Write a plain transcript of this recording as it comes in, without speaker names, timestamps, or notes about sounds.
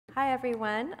Hi,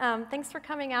 everyone. Thanks for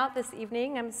coming out this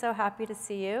evening. I'm so happy to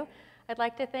see you. I'd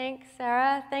like to thank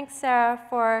Sarah. Thanks, Sarah,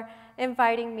 for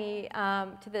inviting me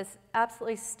to this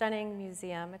absolutely stunning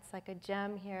museum. It's like a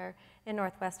gem here in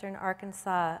northwestern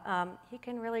Arkansas. He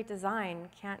can really design,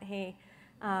 can't he?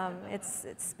 It's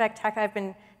spectacular. I've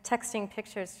been texting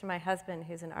pictures to my husband,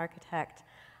 who's an architect.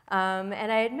 And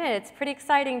I admit, it's pretty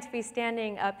exciting to be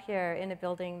standing up here in a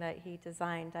building that he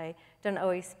designed. I don't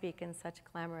always speak in such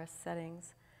glamorous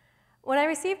settings. When I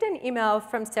received an email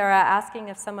from Sarah asking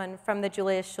if someone from the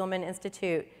Julius Shulman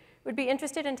Institute would be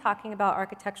interested in talking about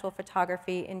architectural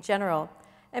photography in general,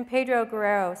 and Pedro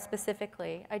Guerrero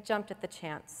specifically, I jumped at the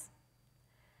chance.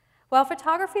 While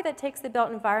photography that takes the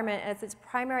built environment as its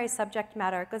primary subject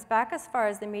matter goes back as far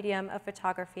as the medium of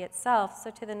photography itself, so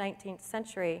to the 19th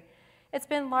century, it's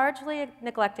been largely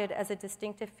neglected as a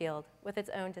distinctive field with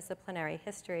its own disciplinary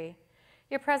history.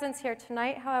 Your presence here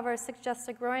tonight, however, suggests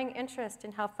a growing interest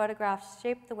in how photographs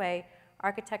shape the way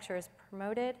architecture is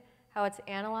promoted, how it's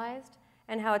analyzed,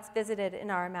 and how it's visited in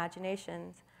our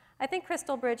imaginations. I think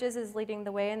Crystal Bridges is leading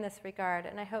the way in this regard,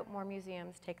 and I hope more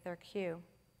museums take their cue.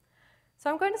 So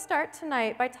I'm going to start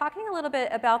tonight by talking a little bit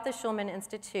about the Shulman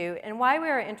Institute and why we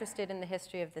are interested in the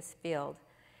history of this field.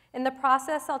 In the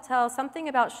process, I'll tell something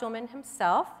about Shulman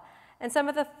himself and some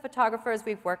of the photographers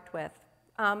we've worked with.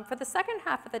 For the second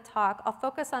half of the talk, I'll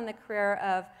focus on the career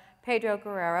of Pedro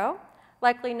Guerrero,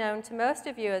 likely known to most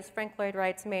of you as Frank Lloyd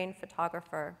Wright's main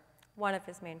photographer, one of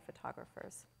his main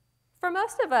photographers. For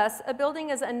most of us, a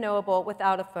building is unknowable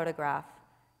without a photograph.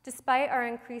 Despite our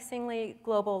increasingly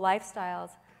global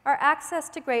lifestyles, our access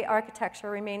to great architecture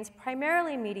remains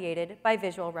primarily mediated by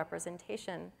visual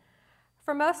representation.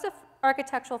 For most of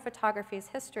architectural photography's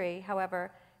history,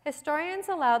 however, historians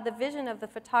allowed the vision of the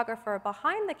photographer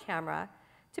behind the camera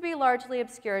to be largely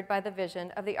obscured by the vision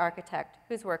of the architect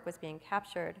whose work was being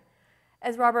captured.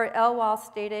 As Robert Elwell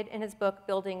stated in his book,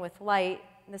 Building with Light,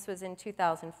 and this was in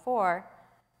 2004,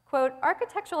 quote,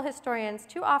 "Architectural historians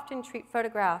too often treat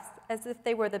photographs as if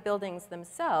they were the buildings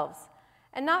themselves,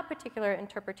 and not particular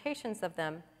interpretations of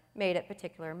them made at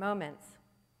particular moments."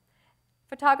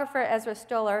 Photographer Ezra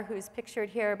Stoller, who's pictured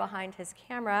here behind his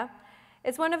camera,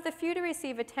 is one of the few to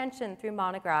receive attention through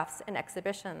monographs and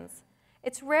exhibitions.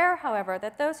 It's rare, however,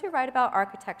 that those who write about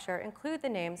architecture include the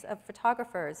names of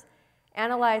photographers,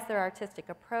 analyze their artistic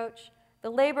approach,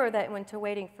 the labor that went to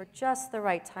waiting for just the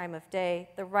right time of day,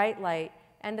 the right light,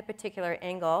 and the particular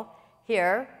angle.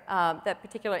 Here, that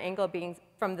particular angle being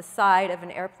from the side of an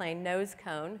airplane nose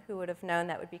cone. Who would have known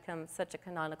that would become such a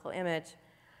canonical image?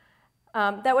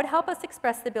 That would help us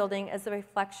express the building as a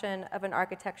reflection of an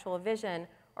architectural vision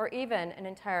or even an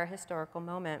entire historical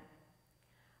moment.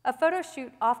 A photo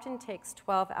shoot often takes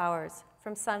 12 hours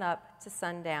from sunup to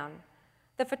sundown.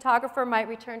 The photographer might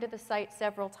return to the site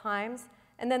several times,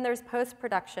 and then there's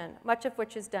post-production, much of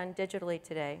which is done digitally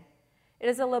today. It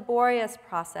is a laborious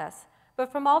process,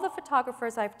 but from all the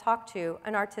photographers I've talked to,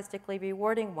 an artistically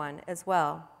rewarding one as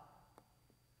well.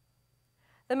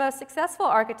 The most successful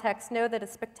architects know that a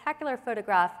spectacular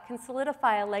photograph can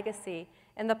solidify a legacy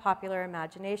in the popular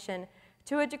imagination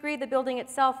to a degree the building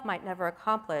itself might never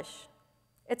accomplish.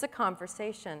 It's a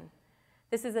conversation.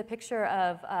 This is a picture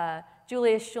of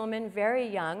Julius Shulman, very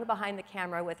young, behind the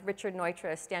camera with Richard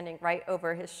Neutra standing right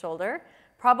over his shoulder,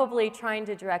 probably trying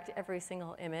to direct every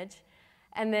single image.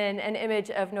 And then an image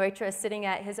of Neutra sitting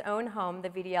at his own home, the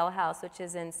VDL house, which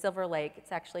is in Silver Lake.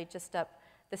 It's actually just up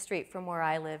the street from where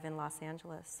I live in Los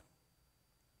Angeles.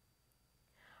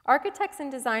 Architects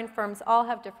and design firms all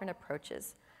have different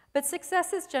approaches, but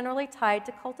success is generally tied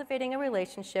to cultivating a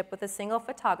relationship with a single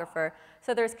photographer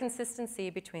so there's consistency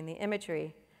between the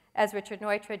imagery, as Richard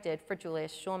Neutra did for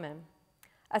Julius Shulman.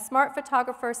 A smart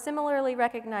photographer similarly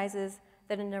recognizes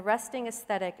that an arresting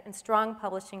aesthetic and strong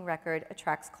publishing record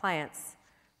attracts clients.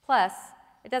 Plus,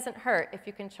 it doesn't hurt if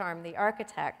you can charm the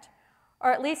architect,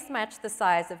 or at least match the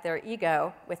size of their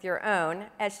ego with your own,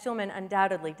 as Shulman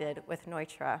undoubtedly did with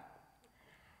Neutra.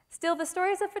 Still, the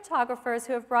stories of photographers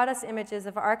who have brought us images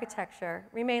of architecture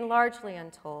remain largely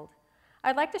untold.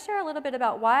 I'd like to share a little bit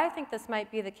about why I think this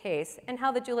might be the case and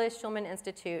how the Julius Shulman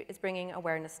Institute is bringing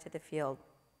awareness to the field.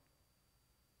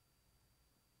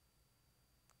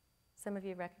 Some of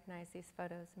you recognize these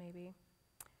photos, maybe.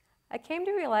 I came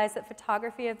to realize that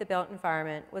photography of the built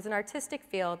environment was an artistic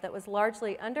field that was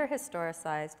largely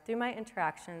under-historicized through my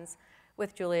interactions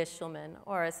with Julius Shulman,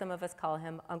 or as some of us call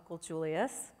him, Uncle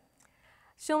Julius.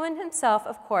 Shulman himself,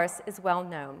 of course, is well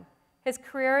known. His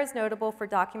career is notable for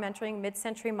documenting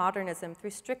mid-century modernism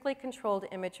through strictly controlled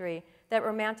imagery that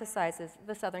romanticizes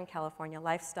the Southern California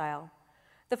lifestyle.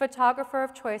 The photographer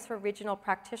of choice for regional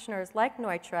practitioners like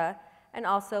Neutra and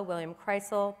also William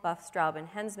Kreisel, Buff Straub and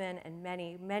Hensman, and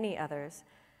many, many others.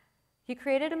 He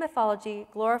created a mythology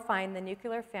glorifying the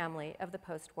nuclear family of the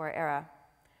post-war era.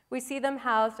 We see them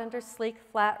housed under sleek,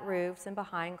 flat roofs and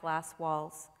behind glass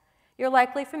walls. You're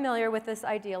likely familiar with this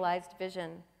idealized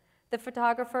vision. The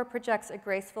photographer projects a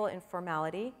graceful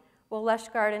informality, while lush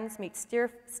gardens meet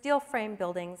steel-frame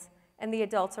buildings, and the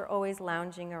adults are always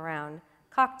lounging around.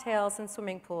 Cocktails and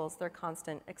swimming pools, their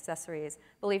constant accessories.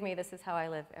 Believe me, this is how I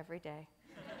live every day.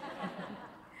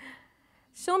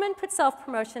 Shulman put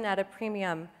self-promotion at a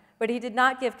premium, but he did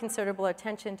not give considerable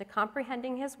attention to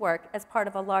comprehending his work as part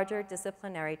of a larger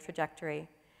disciplinary trajectory.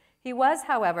 He was,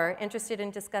 however, interested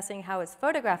in discussing how his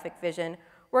photographic vision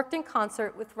worked in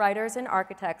concert with writers and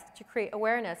architects to create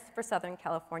awareness for Southern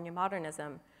California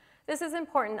modernism. This is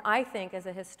important, I think, as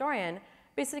a historian,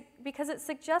 because it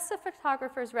suggests a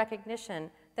photographer's recognition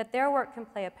that their work can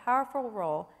play a powerful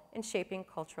role in shaping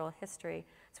cultural history.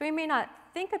 So we may not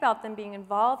think about them being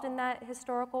involved in that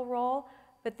historical role,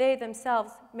 but they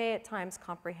themselves may at times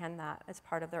comprehend that as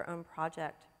part of their own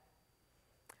project.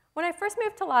 When I first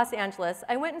moved to Los Angeles,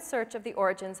 I went in search of the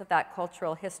origins of that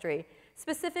cultural history,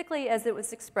 specifically as it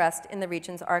was expressed in the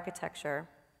region's architecture.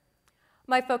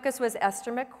 My focus was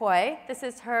Esther McCoy. This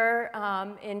is her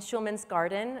in Shulman's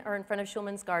garden, or in front of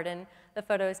Shulman's garden. The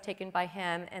photo is taken by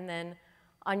him, and then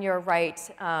on your right,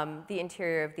 the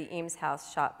interior of the Eames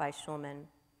house shot by Shulman.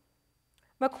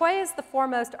 McCoy is the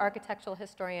foremost architectural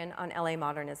historian on LA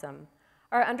modernism.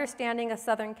 Our understanding of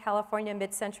Southern California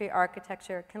mid-century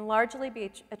architecture can largely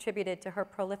be attributed to her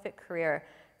prolific career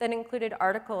that included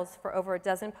articles for over a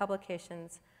dozen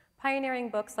publications, pioneering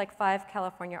books like 5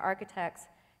 California Architects,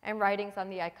 and writings on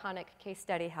the iconic Case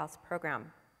Study House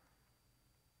program.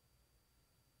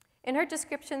 In her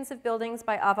descriptions of buildings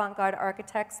by avant-garde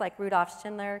architects like Rudolf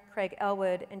Schindler, Craig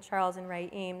Elwood, and Charles and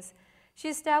Ray Eames, she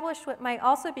established what might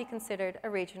also be considered a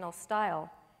regional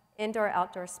style: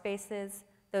 indoor-outdoor spaces,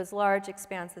 those large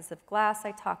expanses of glass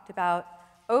I talked about,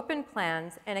 open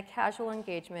plans, and a casual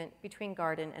engagement between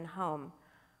garden and home.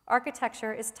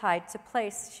 Architecture is tied to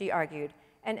place, she argued,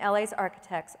 and LA's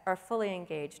architects are fully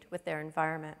engaged with their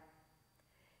environment.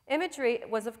 Imagery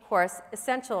was, of course,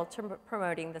 essential to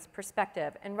promoting this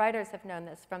perspective, and writers have known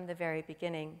this from the very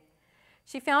beginning.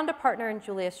 She found a partner in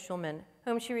Julius Shulman,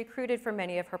 whom she recruited for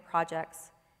many of her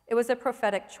projects. It was a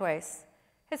prophetic choice.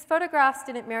 His photographs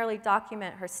didn't merely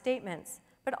document her statements,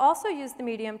 but also used the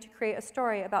medium to create a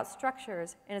story about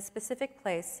structures in a specific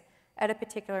place at a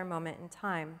particular moment in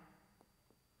time.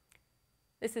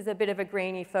 This is a bit of a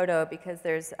grainy photo because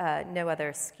there's no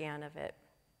other scan of it.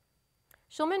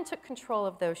 Shulman took control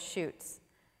of those shoots.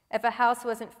 If a house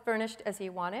wasn't furnished as he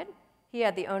wanted, he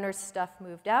had the owner's stuff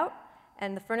moved out,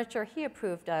 and the furniture he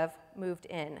approved of moved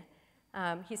in.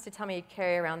 He used to tell me he'd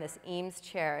carry around this Eames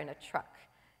chair in a truck,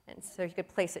 and so he could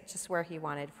place it just where he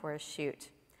wanted for a shoot.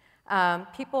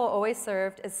 People always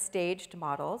served as staged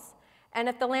models, and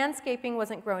if the landscaping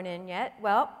wasn't grown in yet,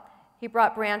 well, he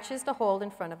brought branches to hold in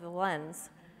front of the lens.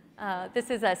 This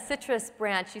is a citrus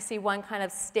branch. You see one kind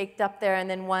of staked up there and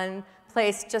then one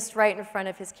placed just right in front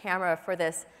of his camera for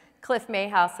this Cliff May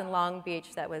house in Long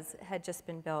Beach that had just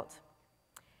been built.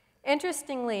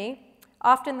 Interestingly,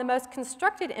 often the most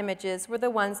constructed images were the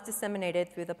ones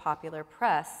disseminated through the popular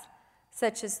press,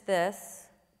 such as this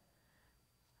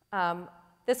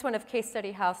one of Case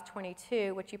Study House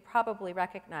 22, which you probably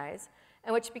recognize,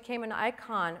 and which became an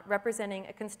icon representing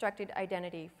a constructed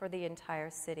identity for the entire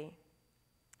city.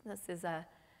 This is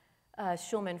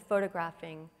Shulman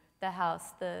photographing the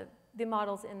house. The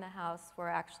models in the house were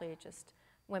actually just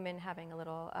women having a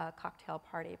little cocktail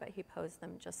party, but he posed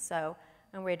them just so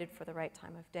and waited for the right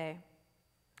time of day.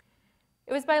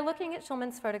 It was by looking at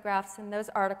Shulman's photographs and those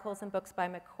articles and books by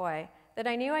McCoy that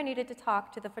I knew I needed to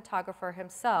talk to the photographer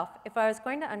himself if I was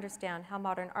going to understand how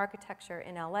modern architecture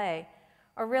in LA,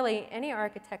 or really any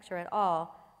architecture at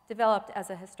all, developed as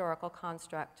a historical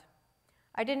construct.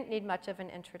 I didn't need much of an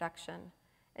introduction.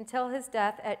 Until his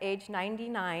death at age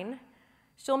 99,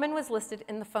 Shulman was listed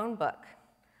in the phone book.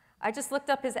 I just looked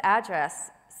up his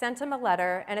address, sent him a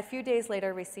letter, and a few days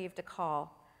later received a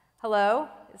call. Hello,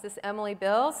 is this Emily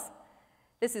Bills?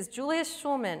 This is Julius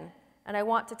Shulman, and I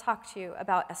want to talk to you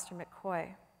about Esther McCoy.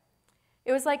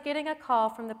 It was like getting a call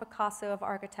from the Picasso of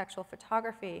architectural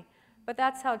photography, but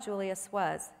that's how Julius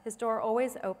was. His door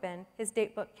always open, his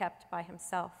date book kept by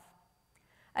himself.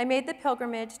 I made the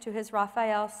pilgrimage to his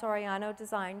Rafael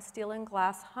Soriano-designed steel and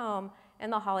glass home in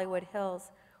the Hollywood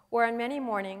Hills, where on many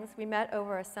mornings we met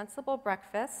over a sensible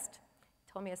breakfast.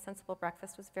 He told me a sensible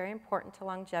breakfast was very important to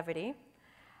longevity,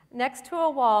 next to a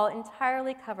wall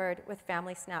entirely covered with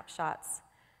family snapshots.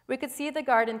 We could see the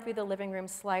garden through the living room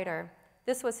slider,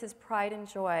 This was his pride and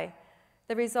joy,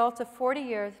 the result of 40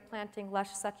 years planting lush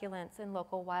succulents and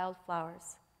local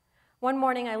wildflowers. One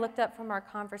morning, I looked up from our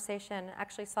conversation and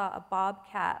actually saw a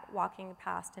bobcat walking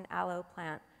past an aloe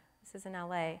plant. This is in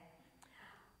LA.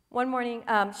 One morning,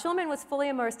 Shulman was fully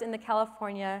immersed in the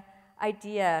California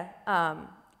idea,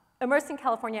 immersed in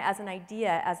California as an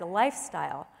idea, as a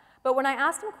lifestyle. But when I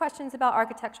asked him questions about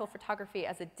architectural photography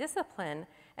as a discipline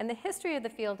and the history of the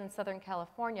field in Southern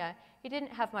California, he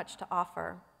didn't have much to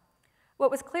offer. What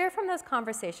was clear from those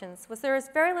conversations was there was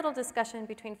very little discussion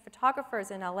between photographers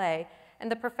in LA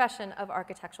and the profession of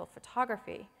architectural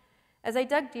photography. As I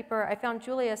dug deeper, I found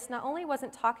Julius not only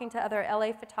wasn't talking to other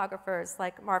LA photographers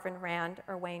like Marvin Rand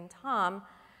or Wayne Tom,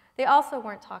 they also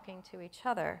weren't talking to each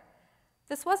other.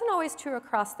 This wasn't always true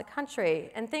across the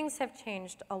country, and things have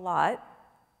changed a lot.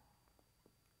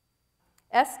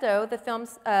 Esto,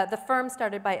 the firm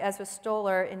started by Ezra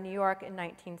Stoller in New York in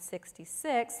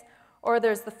 1966, or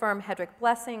there's the firm Hedrick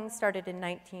Blessing, started in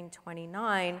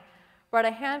 1929, brought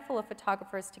a handful of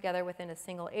photographers together within a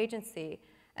single agency,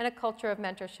 and a culture of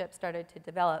mentorship started to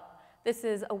develop. This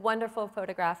is a wonderful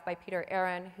photograph by Peter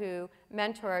Aaron, who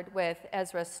mentored with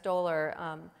Ezra Stoller.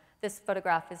 This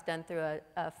photograph is done through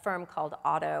a firm called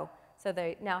Otto. So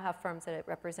they now have firms that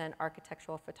represent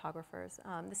architectural photographers.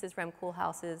 This is Rem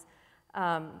Koolhaas's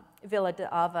Villa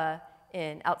d'Ava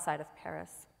outside of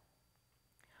Paris.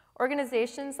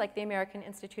 Organizations like the American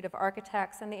Institute of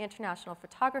Architects and the International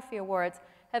Photography Awards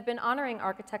have been honoring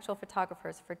architectural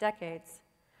photographers for decades.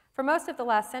 For most of the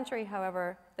last century,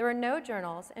 however, there were no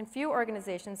journals and few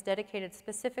organizations dedicated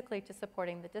specifically to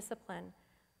supporting the discipline,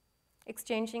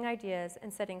 exchanging ideas,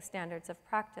 and setting standards of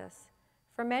practice.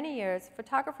 For many years,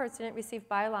 photographers didn't receive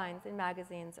bylines in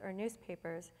magazines or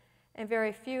newspapers, and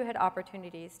very few had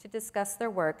opportunities to discuss their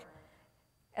work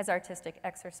as artistic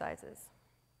exercises.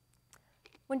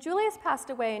 When Julius passed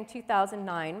away in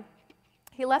 2009,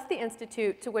 he left the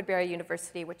Institute to Woodbury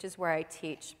University, which is where I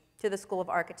teach, to the School of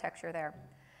Architecture there.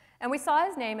 And we saw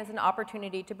his name as an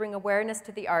opportunity to bring awareness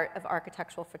to the art of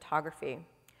architectural photography.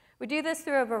 We do this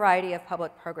through a variety of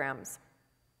public programs.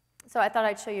 So I thought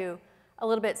I'd show you a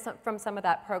little bit from some of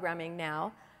that programming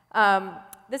now.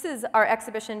 This is our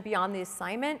exhibition Beyond the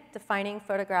Assignment, Defining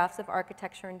Photographs of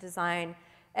Architecture and Design.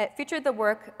 It featured the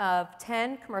work of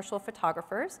 10 commercial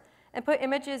photographers and put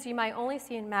images you might only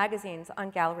see in magazines on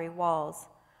gallery walls.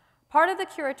 Part of the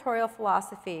curatorial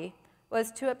philosophy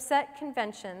was to upset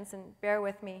conventions, and bear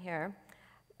with me here,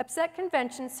 upset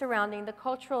conventions surrounding the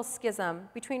cultural schism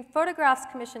between photographs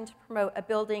commissioned to promote a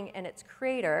building and its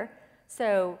creator,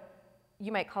 so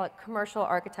you might call it commercial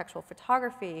architectural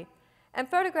photography, and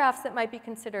photographs that might be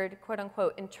considered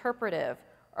quote-unquote interpretive,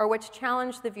 or which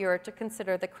challenge the viewer to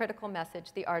consider the critical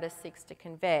message the artist seeks to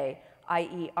convey,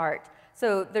 i.e. art.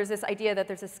 So there's this idea that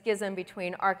there's a schism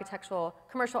between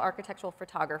commercial architectural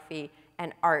photography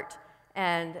and art.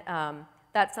 And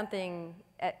that's something,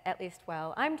 at least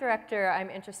while I'm director, I'm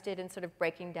interested in sort of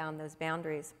breaking down those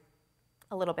boundaries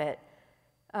a little bit.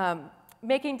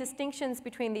 Making distinctions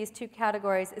between these two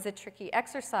categories is a tricky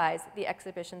exercise, the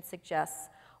exhibition suggests,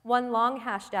 one long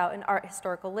hashed out in art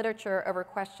historical literature over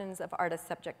questions of artist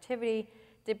subjectivity,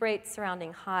 debates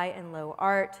surrounding high and low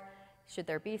art, should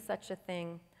there be such a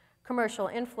thing, commercial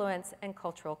influence, and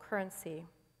cultural currency.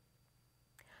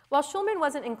 While Shulman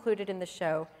wasn't included in the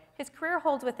show, his career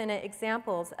holds within it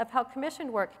examples of how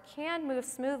commissioned work can move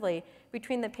smoothly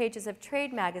between the pages of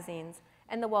trade magazines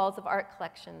and the walls of art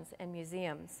collections and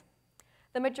museums.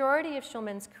 The majority of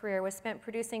Shulman's career was spent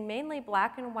producing mainly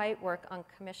black and white work on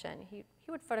commission. He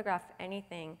would photograph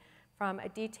anything from a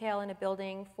detail in a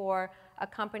building for a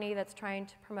company that's trying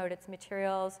to promote its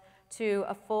materials, to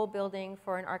a full building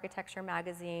for an architecture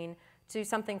magazine, to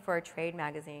something for a trade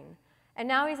magazine. And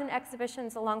now he's in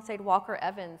exhibitions alongside Walker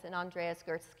Evans and Andreas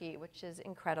Gursky, which is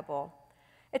incredible.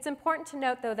 It's important to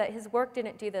note, though, that his work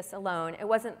didn't do this alone. It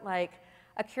wasn't like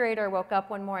a curator woke up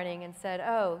one morning and said,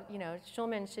 oh, you know,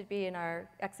 Shulman should be in our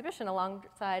exhibition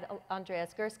alongside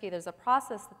Andreas Gursky. There's a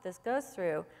process that this goes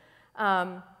through.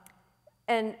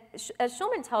 And as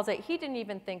Shulman tells it, he didn't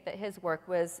even think that his work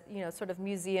was, you know, sort of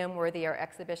museum-worthy or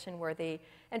exhibition-worthy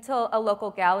until a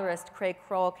local gallerist, Craig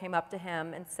Kroll, came up to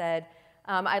him and said,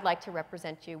 I'd like to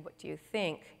represent you. What do you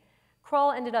think?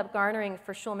 Kroll ended up garnering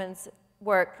for Shulman's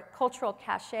work cultural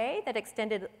cachet that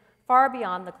extended far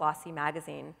beyond the glossy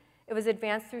magazine. It was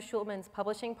advanced through Shulman's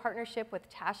publishing partnership with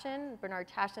Taschen. Bernard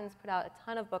Taschen's put out a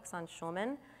ton of books on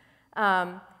Shulman.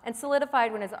 And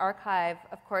solidified when his archive,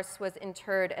 of course, was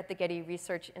interred at the Getty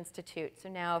Research Institute. So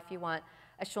now if you want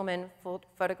a Shulman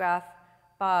photograph,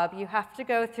 Bob, you have to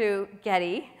go through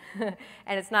Getty, and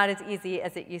it's not as easy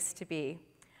as it used to be.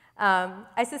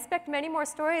 I suspect many more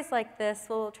stories like this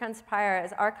will transpire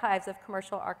as archives of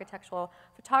commercial architectural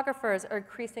photographers are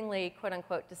increasingly, quote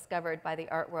unquote, discovered by the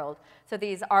art world. So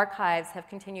these archives have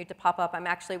continued to pop up. I'm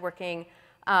actually working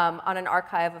on an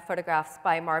archive of photographs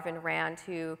by Marvin Rand,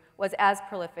 who was as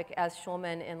prolific as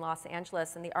Shulman in Los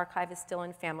Angeles, and the archive is still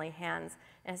in family hands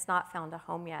and has not found a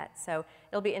home yet. So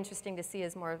it'll be interesting to see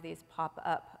as more of these pop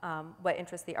up, what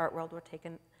interest the art world will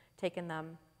take in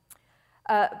them.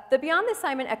 The Beyond the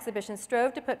Assignment exhibition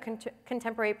strove to put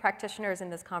contemporary practitioners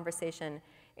in this conversation.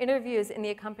 Interviews in the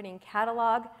accompanying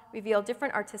catalog reveal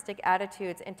different artistic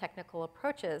attitudes and technical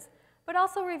approaches, but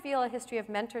also reveal a history of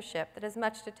mentorship that has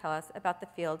much to tell us about the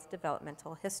field's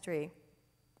developmental history.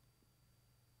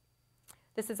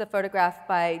 This is a photograph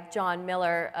by John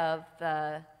Miller of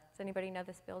the, does anybody know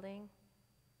this building?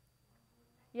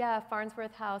 Yeah,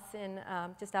 Farnsworth House in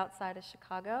just outside of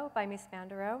Chicago by Mies van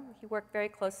der Rohe. He worked very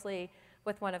closely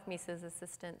with one of Mies's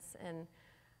assistants, and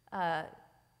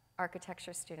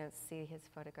architecture students see his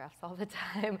photographs all the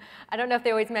time. I don't know if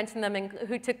they always mention them and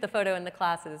who took the photo in the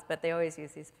classes, but they always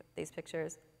use these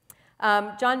pictures.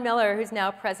 John Miller, who's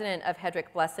now president of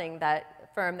Hedrick Blessing,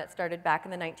 that firm that started back in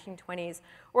the 1920s,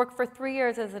 worked for 3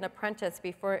 years as an apprentice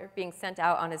before being sent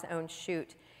out on his own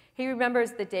shoot. He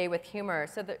remembers the day with humor.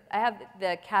 So I have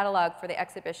the catalog for the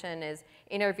exhibition is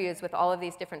interviews with all of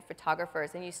these different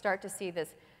photographers, and you start to see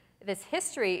this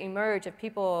history emerge of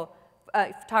people,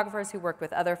 photographers who worked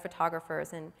with other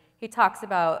photographers. And he talks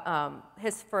about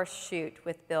his first shoot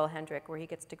with Bill Hendrick, where he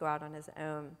gets to go out on his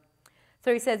own.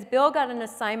 So he says, Bill got an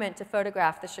assignment to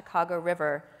photograph the Chicago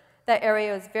River. That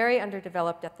area was very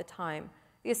underdeveloped at the time.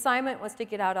 The assignment was to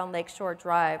get out on Lakeshore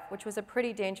Drive, which was a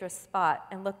pretty dangerous spot,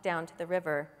 and look down to the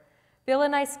river. Bill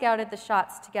and I scouted the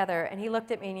shots together, and he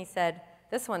looked at me and he said,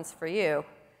 "This one's for you."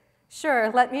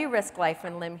 Sure, let me risk life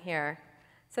and limb here.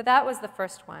 So that was the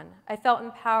first one. I felt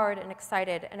empowered and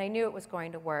excited, and I knew it was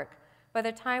going to work. By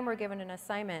the time we're given an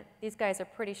assignment, these guys are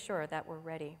pretty sure that we're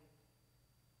ready.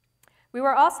 We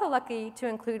were also lucky to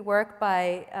include work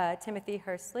by Timothy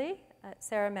Hursley,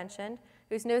 Sarah mentioned,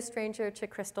 who's no stranger to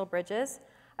crystal bridges.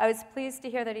 I was pleased to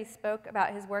hear that he spoke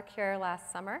about his work here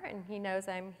last summer, and he knows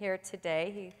I'm here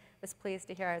today. He was pleased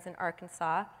to hear I was in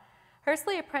Arkansas.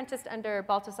 Hursley apprenticed under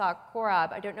Balthazar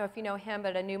Korab. I don't know if you know him,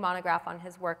 but a new monograph on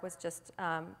his work was just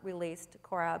released,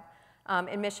 Korab,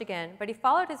 in Michigan. But he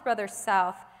followed his brother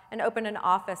south and opened an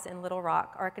office in Little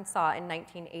Rock, Arkansas in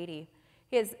 1980.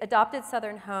 His adopted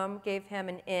southern home gave him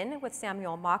an in with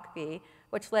Samuel Mockbee,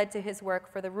 which led to his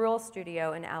work for the Rural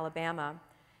Studio in Alabama.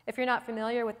 If you're not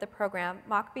familiar with the program,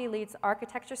 Mockbee leads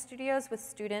architecture studios with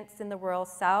students in the rural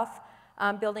South,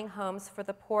 building homes for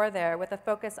the poor there with a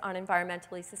focus on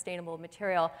environmentally sustainable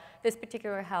material. This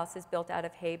particular house is built out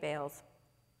of hay bales.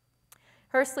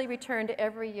 Hursley returned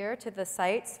every year to the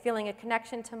sites, feeling a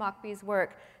connection to Mockbee's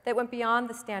work that went beyond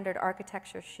the standard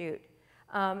architecture shoot.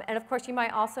 And of course, you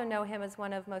might also know him as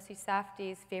one of Moshe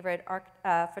Safdie's favorite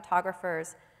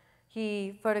photographers.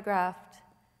 He photographed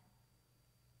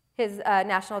his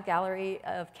National Gallery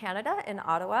of Canada in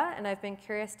Ottawa, and I've been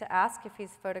curious to ask if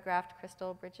he's photographed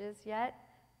crystal bridges yet.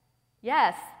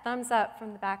 Yes, thumbs up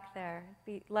from the back there.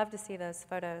 Love to see those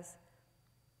photos.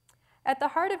 At the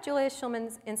heart of Julius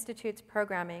Shulman Institute's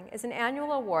programming is an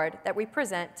annual award that we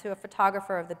present to a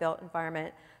photographer of the built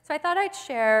environment. So I thought I'd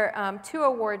share 2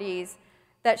 awardees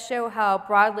that show how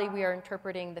broadly we are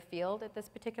interpreting the field at this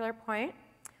particular point.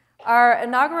 Our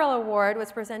inaugural award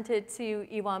was presented to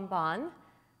Iwan Bon.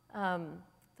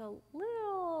 It's a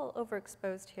little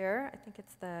overexposed here. I think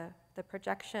it's the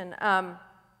projection.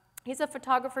 He's a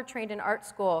photographer trained in art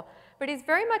school, but he's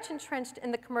very much entrenched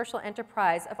in the commercial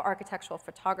enterprise of architectural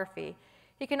photography.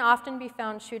 He can often be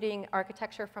found shooting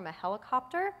architecture from a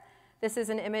helicopter. This is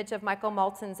an image of Michael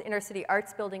Malton's Inner City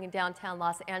Arts Building in downtown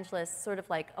Los Angeles, sort of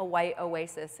like a white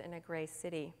oasis in a gray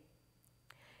city.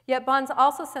 Yet Bon's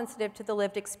also sensitive to the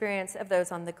lived experience of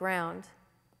those on the ground.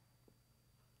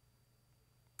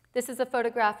 This is a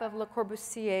photograph of Le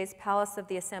Corbusier's Palace of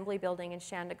the Assembly Building in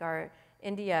Chandigarh,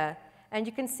 India, and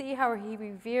you can see how he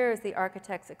reveres the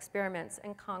architect's experiments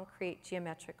in concrete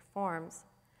geometric forms.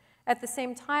 At the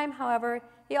same time, however,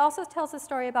 he also tells a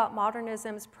story about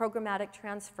modernism's programmatic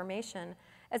transformation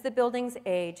as the buildings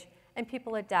age and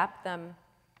people adapt them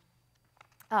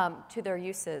to their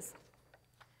uses.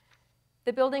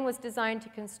 The building was designed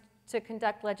to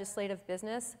conduct legislative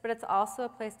business, but it's also a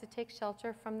place to take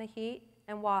shelter from the heat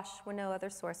and wash when no other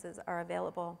sources are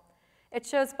available. It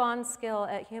shows Bon's skill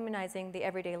at humanizing the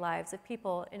everyday lives of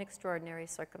people in extraordinary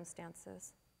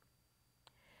circumstances.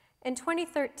 In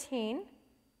 2013,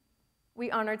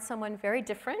 we honored someone very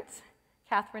different,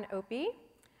 Catherine Opie.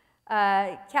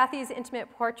 Kathy's intimate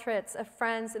portraits of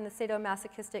friends in the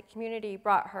sadomasochistic community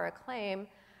brought her acclaim.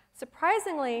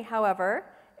 Surprisingly, however,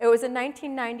 it was a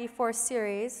 1994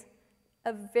 series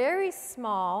of very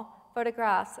small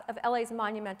photographs of LA's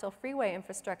monumental freeway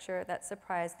infrastructure that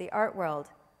surprised the art world.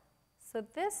 So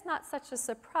this, not such a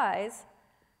surprise,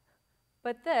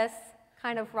 but this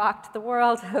kind of rocked the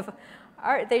world of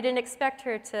art. They didn't expect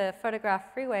her to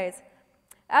photograph freeways.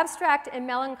 Abstract and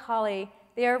melancholy,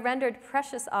 they are rendered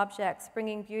precious objects,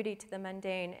 bringing beauty to the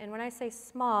mundane. And when I say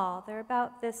small, they're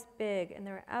about this big, and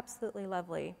they're absolutely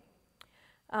lovely.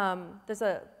 There's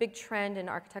a big trend in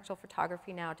architectural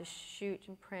photography now to shoot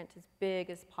and print as big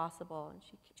as possible, and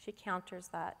she counters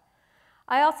that.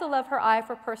 I also love her eye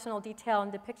for personal detail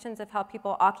and depictions of how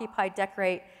people occupy,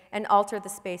 decorate, and alter the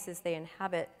spaces they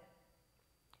inhabit.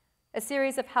 A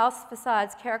series of house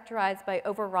facades characterized by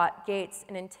overwrought gates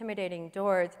and intimidating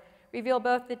doors reveal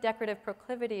both the decorative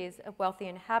proclivities of wealthy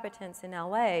inhabitants in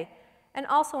LA and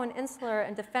also an insular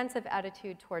and defensive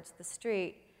attitude towards the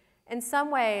street. In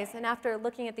some ways, and after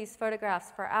looking at these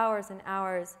photographs for hours and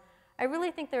hours, I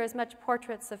really think they're as much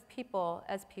portraits of people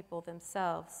as people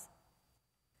themselves.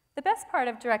 The best part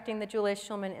of directing the Julius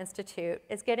Shulman Institute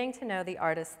is getting to know the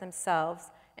artists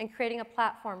themselves and creating a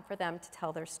platform for them to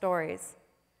tell their stories.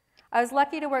 I was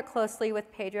lucky to work closely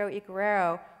with Pedro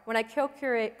Guerrero when I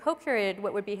co-curated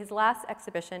what would be his last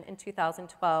exhibition in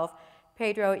 2012,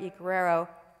 Pedro Guerrero,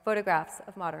 Photographs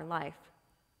of Modern Life.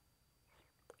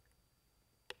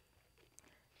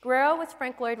 Guerrero was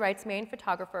Frank Lloyd Wright's main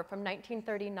photographer from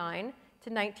 1939 to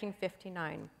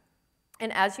 1959.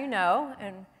 And as you know,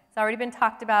 and it's already been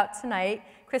talked about tonight,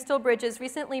 Crystal Bridges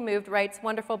recently moved Wright's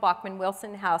wonderful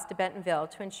Bachman-Wilson house to Bentonville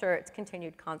to ensure its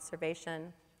continued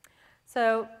conservation.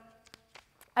 So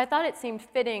I thought it seemed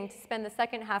fitting to spend the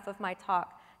second half of my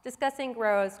talk discussing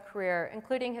Guerrero's career,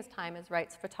 including his time as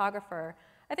Wright's photographer.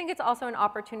 I think it's also an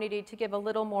opportunity to give a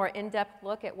little more in-depth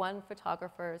look at one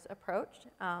photographer's approach.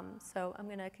 So I'm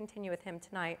going to continue with him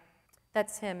tonight.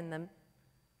 That's him at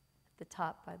the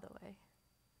top, by the way.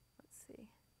 Let's see.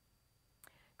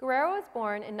 Guerrero was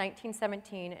born in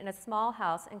 1917 in a small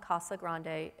house in Casa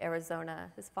Grande,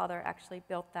 Arizona. His father actually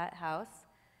built that house.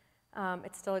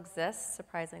 It still exists,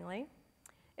 surprisingly.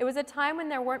 It was a time when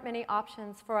there weren't many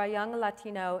options for a young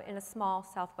Latino in a small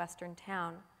southwestern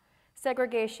town.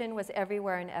 Segregation was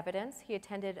everywhere in evidence. He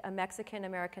attended a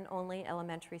Mexican-American-only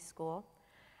elementary school.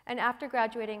 And after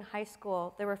graduating high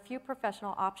school, there were few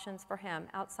professional options for him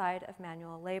outside of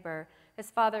manual labor.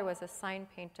 His father was a sign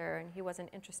painter, and he wasn't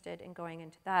interested in going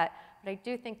into that. But I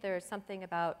do think there is something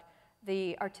about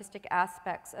the artistic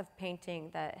aspects of painting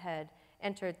that had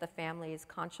entered the family's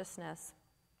consciousness.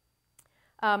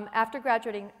 After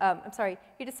graduating,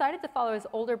 he decided to follow his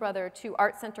older brother to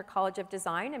Art Center College of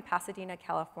Design in Pasadena,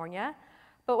 California.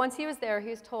 But once he was there,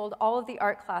 he was told all of the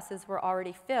art classes were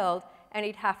already filled and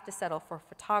he'd have to settle for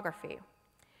photography.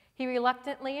 He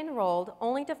reluctantly enrolled,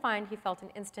 only to find he felt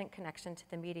an instant connection to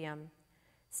the medium.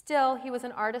 Still, he was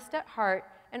an artist at heart,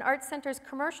 and Art Center's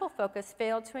commercial focus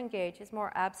failed to engage his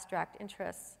more abstract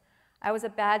interests. I was a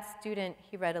bad student,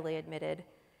 he readily admitted.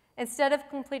 Instead of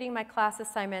completing my class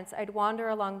assignments, I'd wander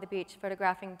along the beach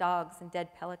photographing dogs and dead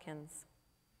pelicans.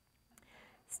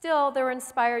 Still, there were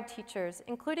inspired teachers,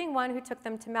 including one who took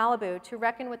them to Malibu to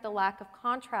reckon with the lack of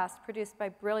contrast produced by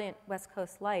brilliant West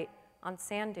Coast light on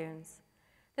sand dunes.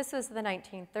 This was the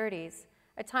 1930s,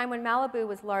 a time when Malibu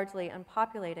was largely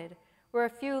unpopulated, where a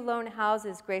few lone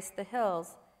houses graced the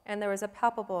hills, and there was a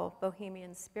palpable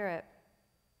bohemian spirit.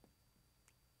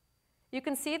 You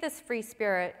can see this free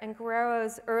spirit in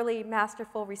Guerrero's early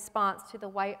masterful response to the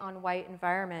white-on-white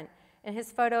environment in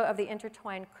his photo of the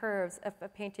intertwined curves of a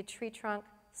painted tree trunk,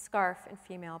 scarf, and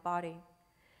female body.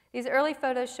 These early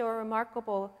photos show a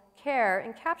remarkable care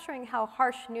in capturing how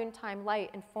harsh noontime light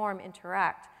and form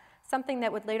interact, something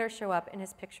that would later show up in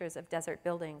his pictures of desert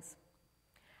buildings.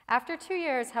 After 2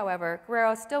 years, however,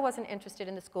 Guerrero still wasn't interested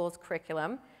in the school's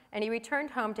curriculum, and he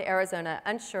returned home to Arizona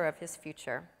unsure of his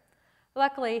future.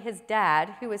 Luckily, his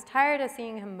dad, who was tired of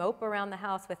seeing him mope around the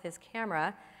house with his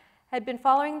camera, had been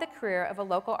following the career of a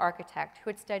local architect who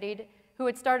had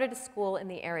started a school in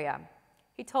the area.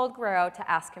 He told Guerrero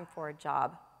to ask him for a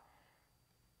job.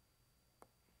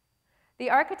 The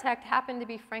architect happened to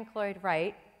be Frank Lloyd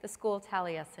Wright, the school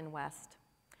Taliesin West.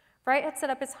 Wright had set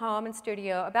up his home and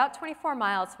studio about 24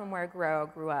 miles from where Guerrero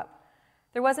grew up.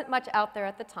 There wasn't much out there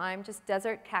at the time, just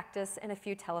desert cactus and a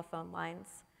few telephone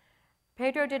lines.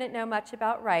 Pedro didn't know much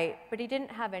about Wright, but he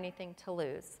didn't have anything to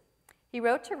lose. He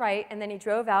wrote to Wright, and then he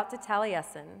drove out to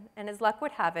Taliesin, and as luck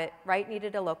would have it, Wright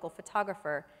needed a local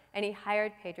photographer, and he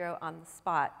hired Pedro on the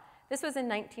spot. This was in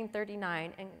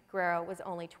 1939, and Guerrero was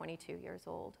only 22 years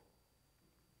old.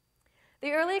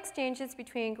 The early exchanges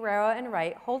between Guerrero and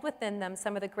Wright hold within them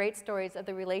some of the great stories of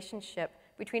the relationship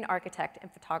between architect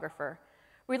and photographer.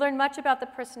 We learn much about the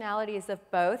personalities of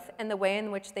both and the way in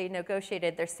which they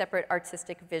negotiated their separate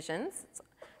artistic visions. It's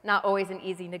not always an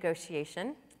easy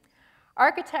negotiation.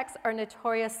 Architects are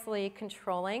notoriously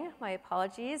controlling. My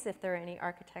apologies if there are any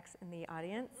architects in the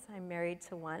audience. I'm married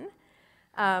to one.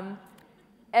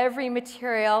 Every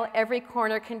material, every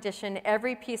corner condition,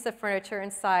 every piece of furniture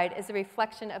inside is a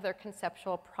reflection of their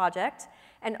conceptual project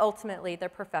and ultimately their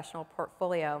professional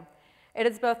portfolio. It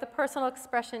is both a personal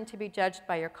expression to be judged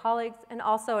by your colleagues and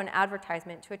also an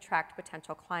advertisement to attract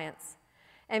potential clients.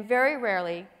 And very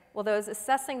rarely will those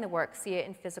assessing the work see it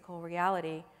in physical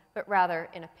reality, but rather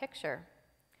in a picture.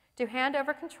 To hand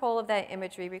over control of that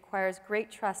imagery requires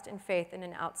great trust and faith in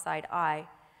an outside eye.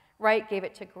 Wright gave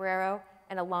it to Guerrero,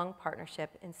 and a long partnership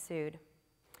ensued.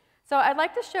 So I'd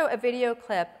like to show a video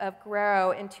clip of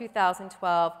Guerrero in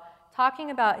 2012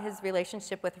 talking about his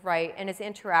relationship with Wright and his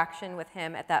interaction with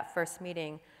him at that first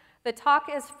meeting. The talk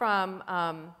is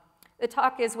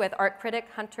with art critic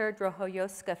Hunter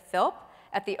Drohoyoska Philp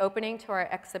at the opening to our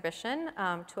exhibition,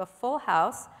 to a full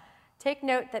house. Take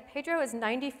note that Pedro is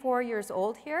 94 years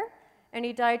old here, and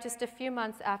he died just a few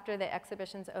months after the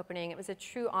exhibition's opening. It was a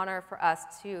true honor for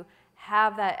us to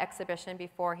have that exhibition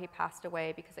before he passed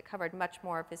away because it covered much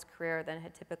more of his career than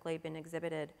had typically been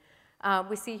exhibited.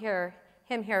 We see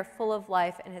him here full of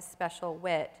life and his special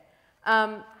wit.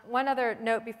 One other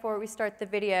note before we start the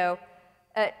video.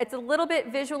 It's a little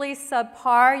bit visually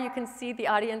subpar. You can see the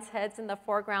audience heads in the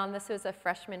foreground. This was a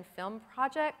freshman film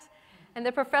project. And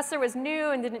the professor was new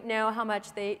and didn't know how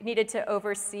much they needed to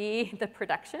oversee the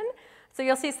production. So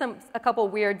you'll see a couple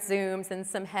weird zooms and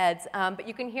some heads, but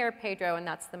you can hear Pedro, and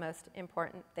that's the most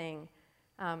important thing.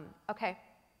 Okay.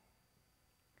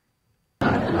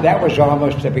 That was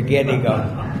almost the beginning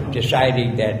of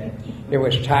deciding that there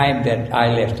was time that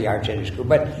I left the Art Center School.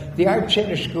 But the Art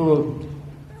Center School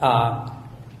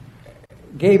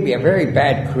gave me a very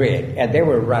bad credit, and they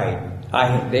were right.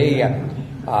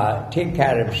 Tim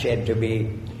Calder said to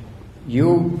me,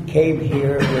 "You came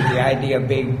here with the idea of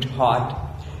being taught,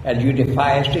 and you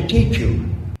defy us to teach you."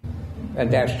 And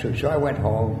that's true. So I went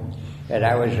home, and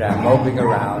I was moping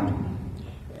around,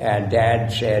 and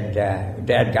Dad said,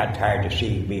 Dad got tired of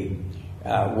seeing me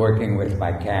working with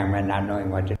my camera and not knowing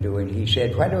what to do, and he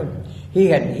said, "Why don't..." He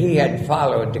had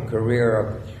followed the career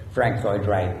of Frank Lloyd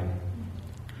Wright,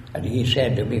 and he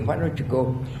said to me, "Why don't you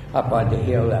go up on the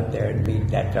hill up there and meet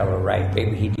that fellow Wright?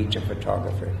 Maybe he needs a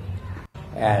photographer."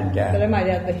 And but I might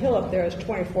add, the hill up there is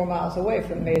 24 miles away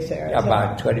from Mesa, Arizona.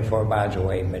 About 24 miles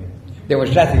away, but there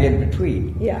was nothing in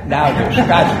between. Yeah. Now there's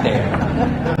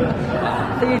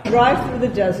Scottsdale. So you drive through the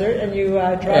desert, and you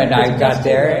drive. And I got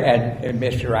there, and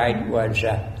Mr. Wright was.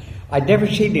 I'd never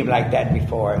seen him like that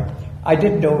before. I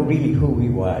didn't know really who he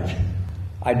was.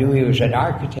 I knew he was an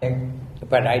architect,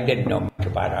 but I didn't know much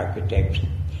about architects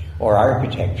or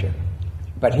architecture.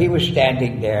 But he was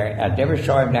standing there. I never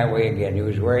saw him that way again. He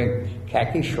was wearing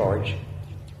khaki shorts,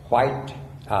 white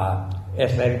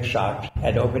athletic socks,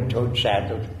 and open-toed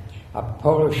sandals, a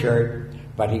polo shirt,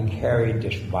 but he carried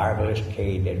this marvelous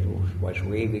cane that was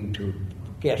waving to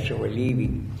guests who were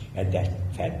leaving, and that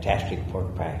fantastic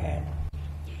pork pie hat.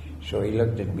 So he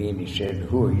looked at me and he said,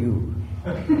 "Who are you?"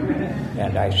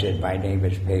 And I said, "My name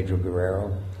is Pedro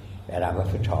Guerrero, and I'm a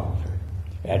photographer.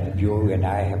 And you and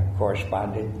I have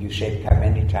corresponded. You said come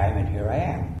anytime, and here I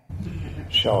am."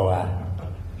 So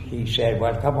he said,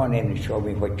 "Well, come on in and show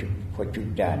me what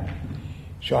you've done."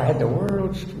 So I had the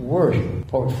world's worst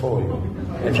portfolio,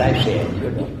 as I said,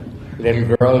 little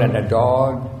girl and a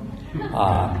dog,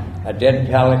 a dead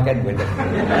pelican with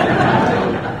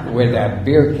a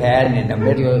beer can in the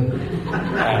middle, and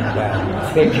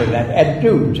things like that, and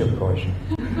dudes, of course.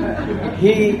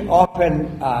 He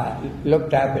often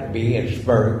looked up at me and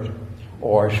smirked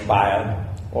or smiled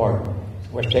or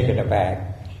was taken aback.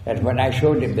 And when I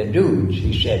showed him the nudes,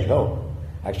 he said, "Oh,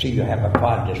 I see you have a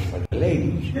fondness for the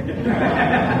ladies."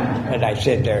 And I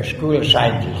said, "They're school of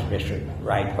sciences, Mr.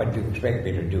 Wright. What do you expect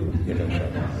me to do?" So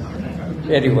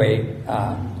anyway,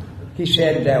 he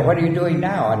said, "What are you doing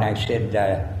now?" And I said,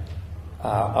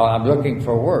 "I'm looking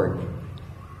for work."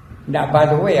 Now, by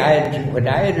the way, when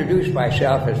I introduced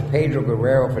myself as Pedro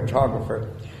Guerrero, photographer,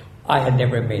 I had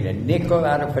never made a nickel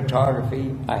out of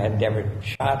photography. I had never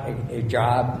shot a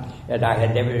job, and I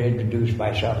had never introduced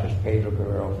myself as Pedro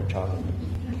Guerrero, photographer.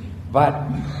 But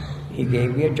he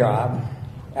gave me a job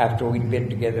after we'd been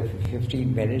together for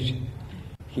 15 minutes.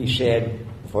 He said,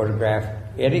 "Photograph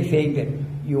anything that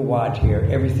you want here.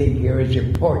 Everything here is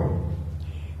important."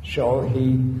 So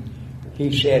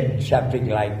he said something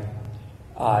like,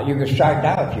 You can start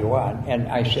now if you want. And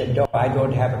I said, no, I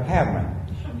don't have a camera.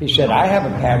 He said, I have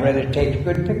a camera that takes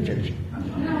good pictures.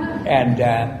 And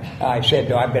I said,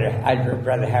 no, I'd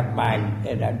rather have mine.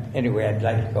 And anyway, I'd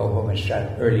like to go home and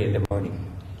start early in the morning.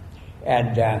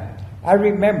 And I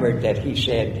remembered that he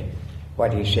said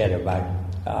what he said about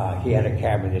he had a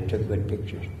camera that took good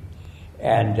pictures.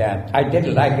 And I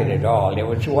didn't like it at all. It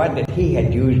was one that he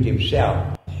had used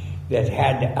himself that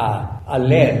had a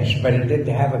lens, but it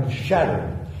didn't have a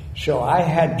shutter. So I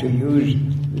had to use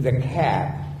the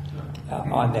cap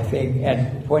on the thing.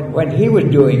 And when he was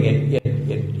doing it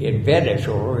in Venice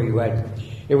or where he was,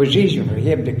 it was easy for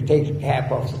him to take the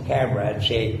cap off the camera and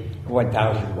say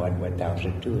 1001,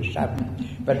 1002 or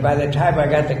something. But by the time I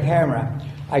got the camera,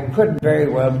 I couldn't very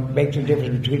well make the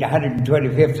difference between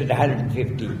 125th and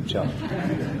 115th. So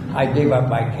I gave up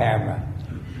my camera.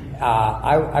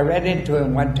 I ran into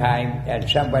him one time, and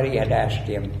somebody had asked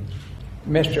him,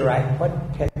 Mr. Wright,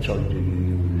 what pencil do you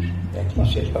use? And he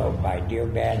said, oh, my dear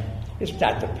man, it's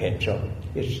not the pencil,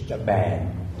 it's the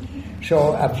man.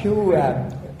 So a few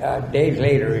days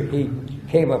later, he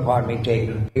came upon me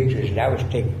taking pictures, and I was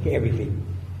taking everything.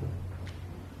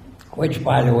 Which,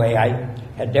 by the way, I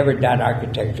had never done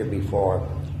architecture before,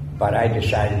 but I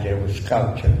decided it was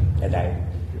sculpture, and I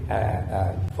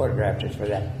photographed it for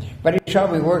that. But he saw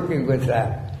me working with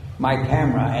my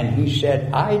camera, and he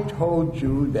said, I told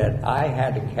you that I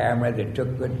had a camera that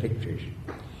took good pictures.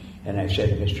 And I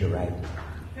said, Mr. Wright,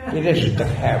 it isn't the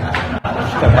camera,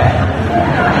 it's the man.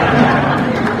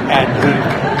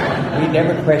 And he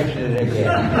never questioned it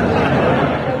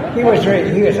again. He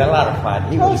was a lot of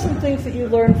fun. Tell us some things that you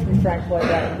learned from Frank Lloyd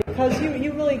Wright, because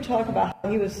you really talk about how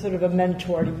he was sort of a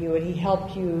mentor to you and he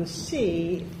helped you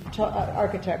see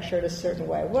architecture in a certain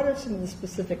way. What are some of the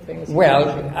specific things?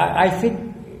 Well, I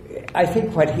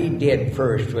think what he did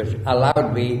first was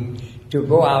allowed me to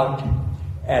go out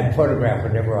and photograph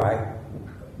whenever I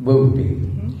moved me.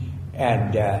 Mm-hmm.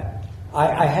 And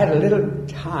I had a little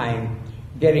time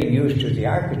getting used to the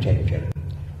architecture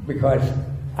because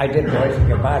I didn't know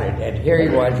anything about it. And here he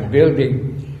was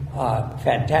building a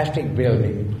fantastic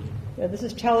building. Yeah, this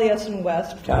is Taliesin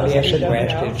West. Taliesin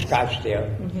West in Scottsdale.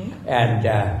 Mm-hmm. And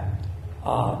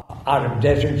out of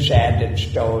desert sand and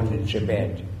stone and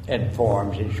cement and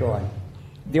forms and so on.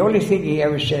 The only thing he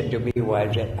ever said to me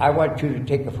was that I want you to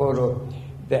take a photo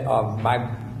of my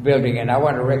building and I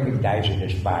want to recognize it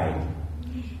as mine.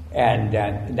 And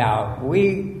now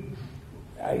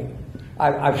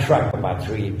I've shrunk about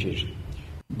 3 inches.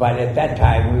 But at that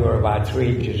time, we were about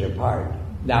 3 inches apart.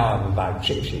 Now I'm about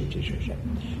 6 inches or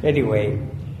something. Anyway,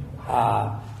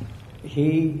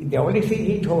 the only thing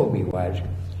he told me was,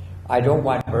 I don't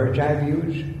want bird's eye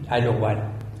views. I don't want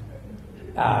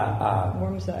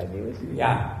worm's eye views.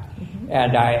 Yeah, mm-hmm.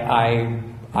 And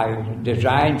I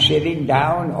design sitting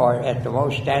down or at the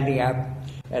most standing up,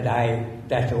 and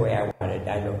that's the way I want it.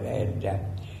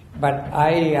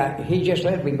 But he just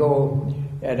let me go.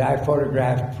 And I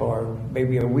photographed for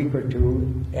maybe a week or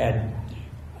two, and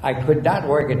I could not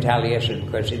work at Taliesin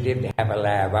because it didn't have a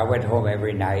lab. I went home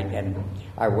every night and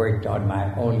I worked on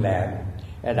my own lab.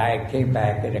 And I came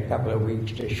back in a couple of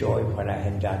weeks to show him what I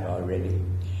had done already.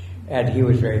 And he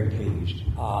was very pleased.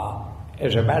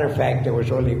 As a matter of fact, there was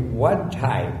only one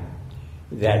time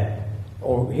that,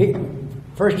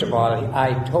 first of all,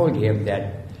 I told him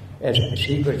that, as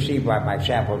he could see by my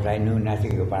samples, I knew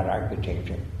nothing about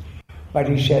architecture. But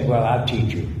he said, well, I'll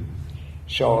teach you.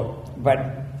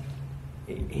 But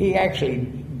he actually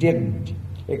didn't,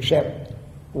 except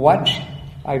once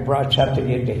I brought something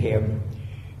into him,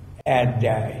 and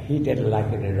he didn't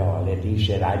like it at all. And he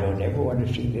said, I don't ever want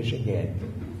to see this again.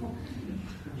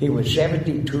 He was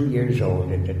 72 years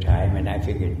old at the time, and I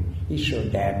figured, he's so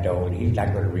damned old, he's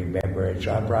not going to remember it,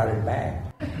 so I brought it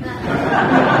back.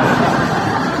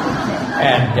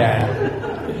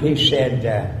 And he said,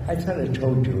 I thought I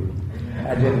told you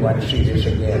I didn't want to see this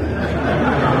again.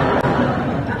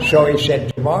 So he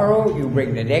said, tomorrow you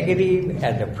bring the negative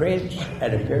and the prints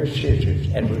and a pair of scissors,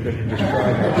 and we're going to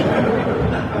destroy this.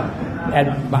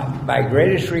 And my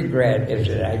greatest regret is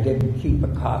that I didn't keep a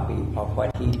copy of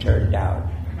what he turned out.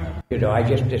 You know, I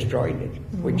just destroyed it,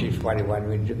 which is what he wanted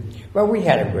me to do. Well, we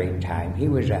had a great time. He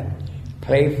was a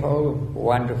playful,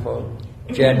 wonderful,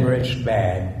 generous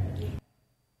man.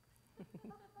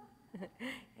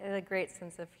 A great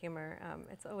sense of humor.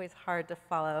 It's always hard to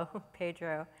follow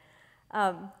Pedro.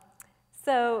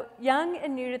 So young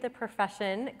and new to the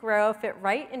profession, Guerrero fit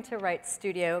right into Wright's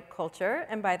studio culture,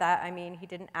 and by that I mean he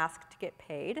didn't ask to get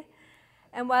paid.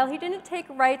 And while he didn't take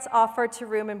Wright's offer to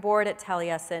room and board at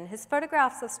Taliesin, his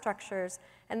photographs of structures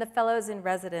and the fellows in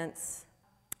residence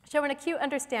show an acute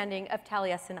understanding of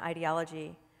Taliesin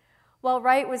ideology. While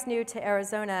Wright was new to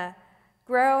Arizona,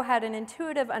 Guerrero had an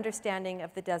intuitive understanding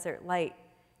of the desert light.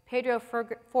 Pedro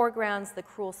foregrounds the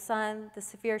cruel sun, the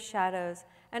severe shadows,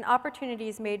 and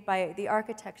opportunities made by the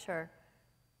architecture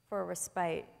for a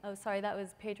respite. Oh, sorry, that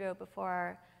was Pedro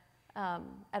before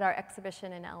at our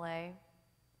exhibition in LA.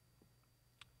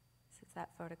 This is that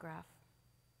photograph.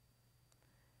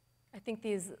 I think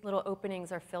these little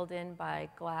openings are filled in by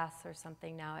glass or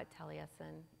something now at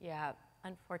Taliesin. Yeah,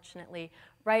 unfortunately.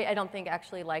 Wright, I don't think,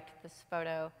 actually liked this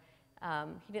photo.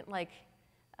 He didn't like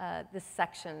the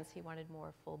sections. He wanted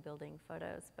more full building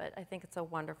photos, but I think it's a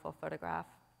wonderful photograph.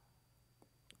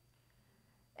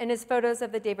 In his photos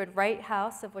of the David Wright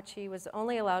house, of which he was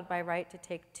only allowed by Wright to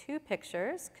take 2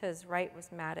 pictures because Wright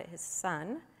was mad at his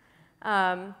son.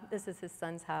 This is his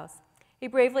son's house. He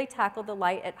bravely tackled the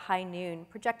light at high noon,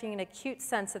 projecting an acute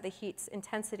sense of the heat's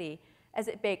intensity as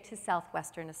it baked his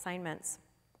southwestern assignments.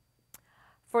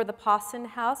 For the Pawson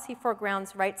house, he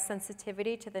foregrounds Wright's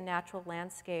sensitivity to the natural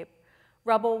landscape.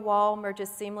 Rubble wall merges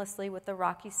seamlessly with the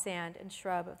rocky sand and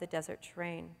shrub of the desert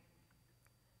terrain.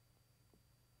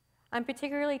 I'm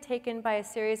particularly taken by a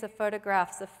series of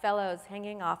photographs of fellows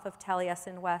hanging off of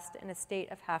Taliesin West in a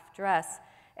state of half-dress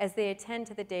as they attend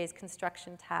to the day's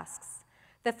construction tasks.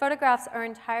 The photographs are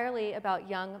entirely about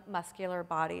young, muscular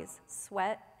bodies,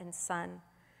 sweat and sun.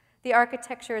 The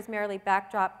architecture is merely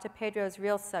backdrop to Pedro's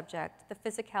real subject, the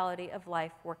physicality of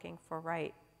life working for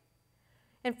Wright.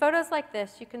 In photos like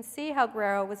this, you can see how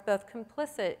Guerrero was both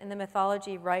complicit in the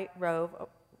mythology Wright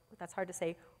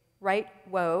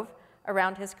wove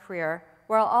around his career,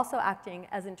 while also acting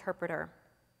as interpreter.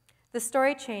 The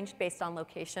story changed based on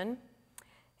location.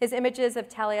 His images of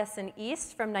Taliesin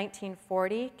East from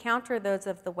 1940 counter those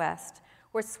of the West,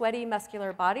 where sweaty,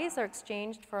 muscular bodies are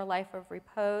exchanged for a life of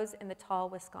repose in the tall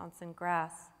Wisconsin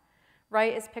grass.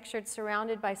 Wright is pictured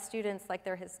surrounded by students like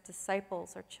they're his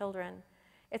disciples or children.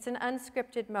 It's an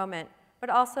unscripted moment, but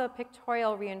also a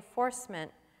pictorial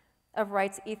reinforcement of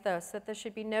Wright's ethos that there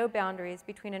should be no boundaries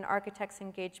between an architect's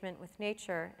engagement with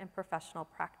nature and professional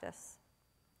practice.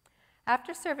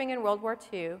 After serving in World War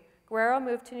II, Guerrero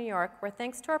moved to New York, where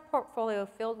thanks to a portfolio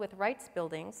filled with Wright's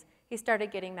buildings, he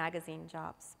started getting magazine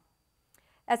jobs.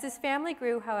 As his family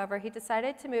grew, however, he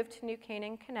decided to move to New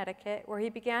Canaan, Connecticut, where he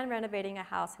began renovating a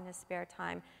house in his spare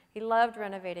time. He loved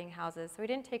renovating houses, so he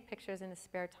didn't take pictures in his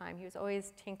spare time. He was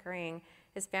always tinkering.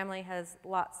 His family has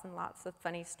lots and lots of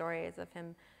funny stories of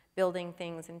him building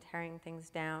things and tearing things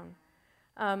down.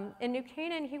 In New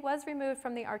Canaan, he was removed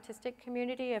from the artistic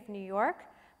community of New York,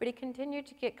 but he continued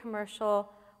to get commercial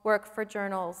work for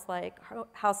journals like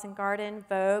House and Garden,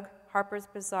 Vogue, Harper's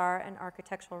Bazaar, and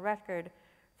Architectural Record,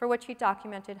 for which he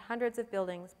documented hundreds of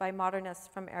buildings by modernists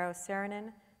from Eero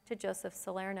Saarinen to Joseph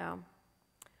Salerno.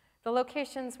 The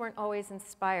locations weren't always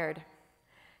inspired.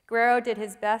 Guerrero did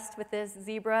his best with this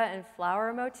zebra and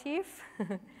flower motif,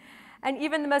 and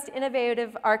even the most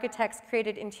innovative architects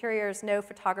created interiors no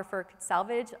photographer could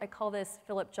salvage. I call this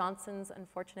Philip Johnson's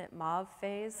unfortunate mauve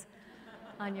phase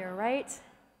on your right.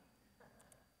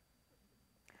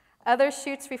 Other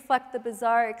shoots reflect the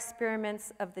bizarre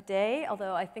experiments of the day,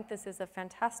 although I think this is a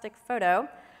fantastic photo.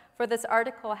 For this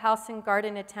article, House and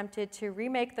Garden attempted to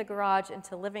remake the garage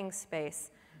into living space.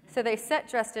 So they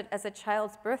set-dressed it as a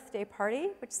child's birthday party,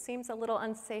 which seems a little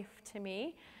unsafe to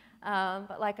me.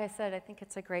 But like I said, I think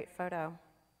it's a great photo.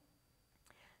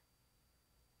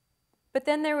 But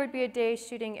then there would be a day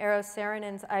shooting Eero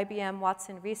Saarinen's IBM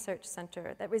Watson Research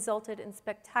Center that resulted in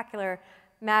spectacular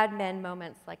Mad Men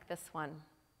moments like this one.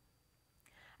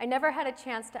 I never had a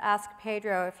chance to ask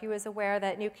Pedro if he was aware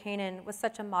that New Canaan was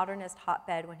such a modernist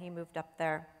hotbed when he moved up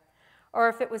there, or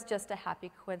if it was just a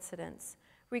happy coincidence.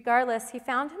 Regardless, he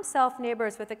found himself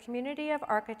neighbors with a community of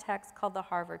architects called the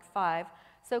Harvard Five,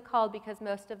 so called because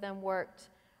most of them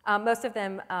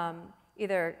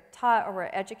either taught or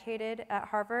were educated at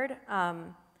Harvard,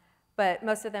 but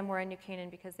most of them were in New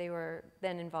Canaan because they were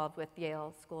then involved with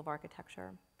Yale School of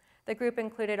Architecture. The group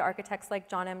included architects like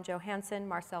John M. Johansson,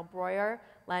 Marcel Breuer,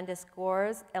 Landis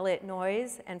Gores, Elliot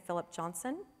Noyes, and Philip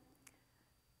Johnson.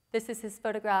 This is his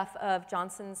photograph of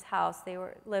Johnson's house. They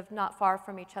lived not far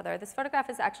from each other. This photograph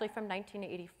is actually from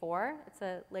 1984. It's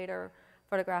a later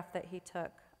photograph that he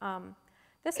took.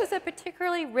 This was a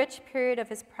particularly rich period of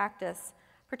his practice,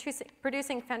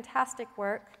 producing fantastic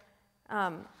work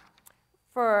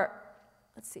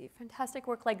fantastic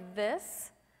work like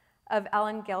this, of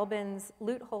Alan Gelbin's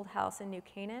Luthold House in New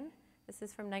Canaan. This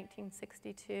is from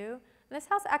 1962. And this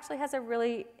house actually has a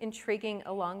really intriguing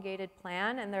elongated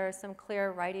plan, and there are some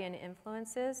clear Wrightian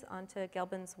influences onto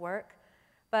Gelbin's work.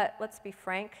 But let's be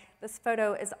frank, this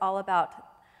photo is all about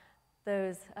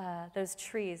those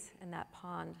trees in that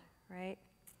pond, right?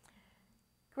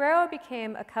 Guerrero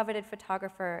became a coveted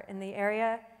photographer in the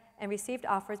area and received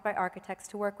offers by architects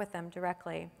to work with them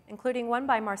directly, including one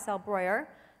by Marcel Breuer.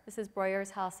 This is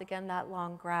Breuer's house, again, that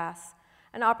long grass,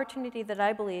 an opportunity that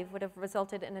I believe would have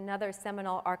resulted in another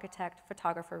seminal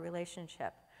architect-photographer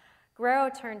relationship. Guerrero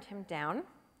turned him down.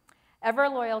 Ever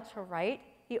loyal to Wright,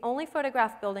 he only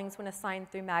photographed buildings when assigned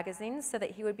through magazines so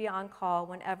that he would be on call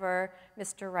whenever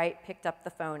Mr. Wright picked up the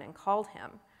phone and called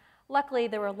him. Luckily,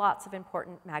 there were lots of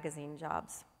important magazine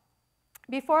jobs.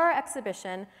 Before our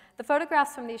exhibition, the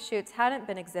photographs from these shoots hadn't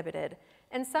been exhibited.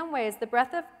 In some ways, the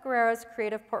breadth of Guerrero's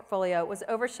creative portfolio was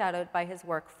overshadowed by his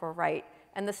work for Wright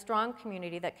and the strong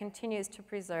community that continues to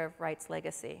preserve Wright's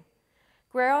legacy.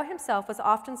 Guerrero himself was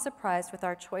often surprised with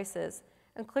our choices,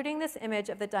 including this image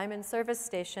of the Diamond Service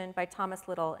Station by Thomas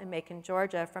Little in Macon,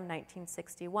 Georgia from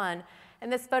 1961.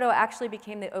 And this photo actually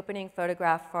became the opening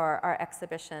photograph for our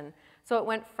exhibition. So it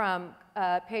went from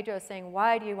Pedro saying,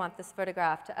 "Why do you want this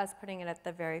photograph?" to us putting it at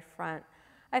the very front.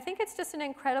 I think it's just an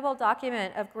incredible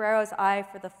document of Guerrero's eye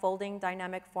for the folding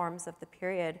dynamic forms of the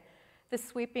period. The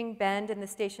sweeping bend in the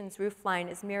station's roofline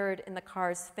is mirrored in the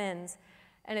car's fins.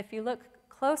 And if you look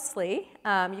closely,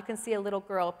 you can see a little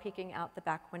girl peeking out the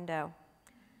back window.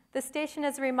 The station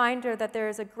is a reminder that there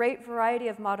is a great variety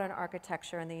of modern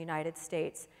architecture in the United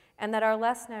States, and that our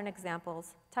less-known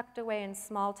examples, tucked away in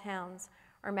small towns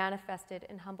or manifested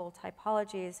in humble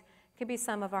typologies, can be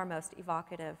some of our most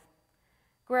evocative.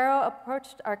 Guerrero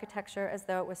approached architecture as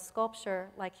though it was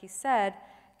sculpture, like he said,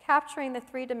 capturing the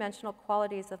three-dimensional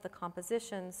qualities of the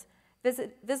compositions,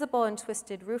 visible in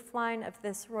twisted roofline of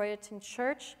this Royalton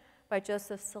Church by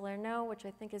Joseph Salerno, which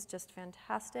I think is just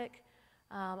fantastic.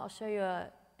 I'll show you an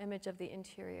image of the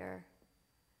interior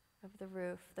of the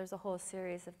roof. There's a whole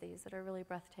series of these that are really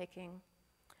breathtaking.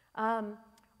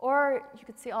 Or you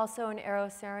could see also in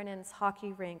Eero Saarinen's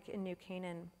hockey rink in New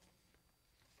Canaan.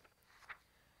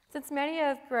 Since many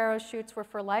of Guerrero's shoots were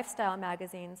for lifestyle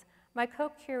magazines, my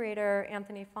co-curator,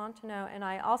 Anthony Fontenot, and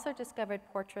I also discovered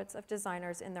portraits of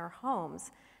designers in their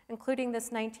homes, including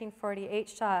this 1948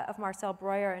 shot of Marcel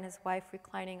Breuer and his wife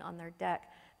reclining on their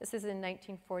deck. This is in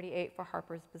 1948 for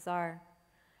Harper's Bazaar.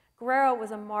 Guerrero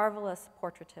was a marvelous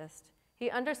portraitist. He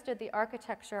understood the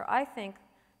architecture, I think,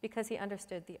 because he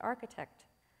understood the architect.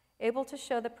 Able to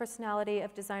show the personality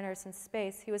of designers in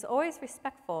space, he was always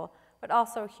respectful, but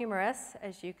also humorous,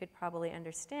 as you could probably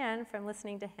understand from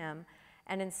listening to him,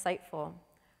 and insightful.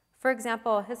 For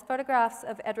example, his photographs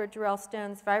of Edward Durell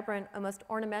Stone's vibrant, almost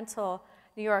ornamental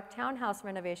New York townhouse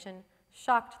renovation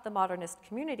shocked the modernist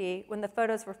community when the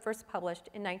photos were first published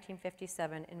in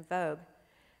 1957 in Vogue.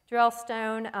 Durell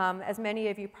Stone, as many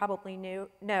of you probably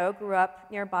know, grew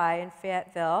up nearby in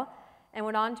Fayetteville and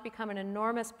went on to become an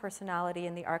enormous personality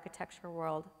in the architecture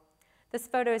world. This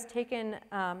photo is taken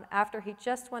after he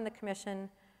just won the commission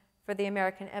for the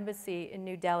American Embassy in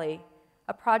New Delhi,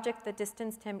 a project that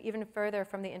distanced him even further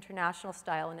from the international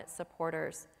style and its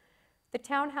supporters. The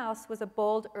townhouse was a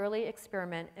bold early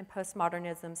experiment in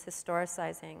postmodernism's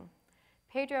historicizing.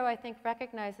 Pedro, I think,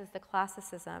 recognizes the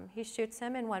classicism. He shoots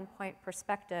him in one-point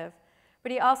perspective,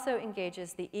 but he also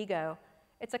engages the ego.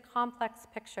 It's a complex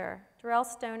picture. Durell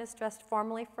Stone is dressed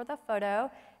formally for the photo,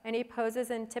 and he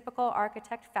poses in typical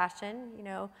architect fashion,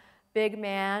 big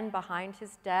man behind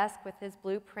his desk with his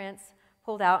blueprints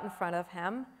pulled out in front of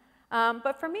him.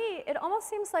 But for me, it almost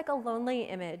seems like a lonely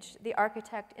image, the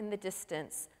architect in the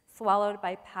distance, swallowed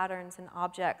by patterns and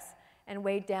objects, and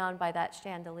weighed down by that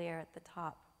chandelier at the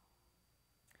top.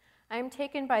 I am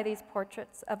taken by these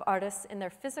portraits of artists in their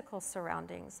physical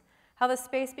surroundings, how the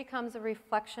space becomes a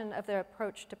reflection of their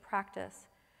approach to practice.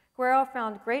 Guerrero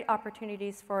found great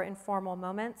opportunities for informal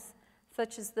moments,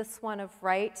 such as this one of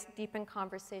Wright, deep in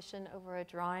conversation over a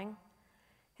drawing.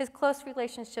 His close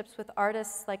relationships with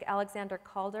artists like Alexander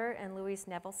Calder and Louise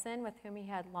Nevelson, with whom he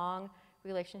had long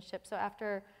relationships. So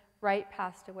after Wright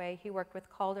passed away, he worked with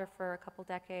Calder for a couple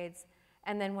decades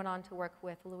and then went on to work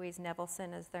with Louise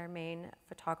Nevelson as their main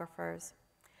photographers.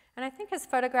 And I think his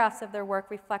photographs of their work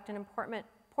reflect an important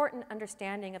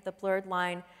understanding of the blurred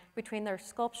line between their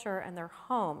sculpture and their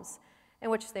homes in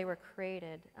which they were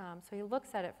created. So he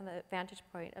looks at it from the vantage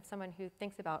point of someone who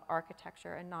thinks about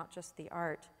architecture and not just the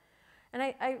art. And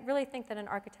I really think that an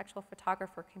architectural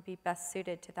photographer can be best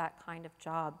suited to that kind of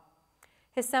job.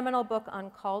 His seminal book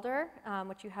on Calder,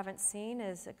 which you haven't seen,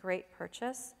 is a great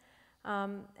purchase.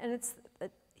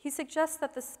 He suggests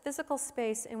that the physical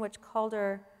space in which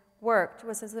Calder worked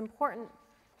was as important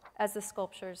as the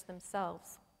sculptures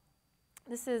themselves.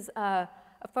 This is a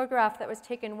photograph that was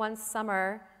taken one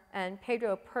summer and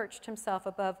Pedro perched himself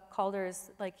above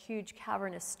Calder's like huge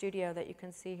cavernous studio that you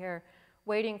can see here,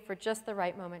 waiting for just the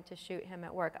right moment to shoot him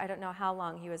at work. I don't know how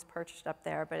long he was perched up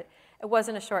there, but it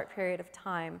wasn't a short period of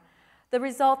time. The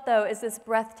result, though, is this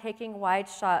breathtaking wide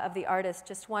shot of the artist,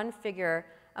 just one figure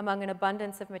among an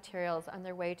abundance of materials on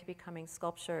their way to becoming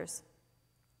sculptures.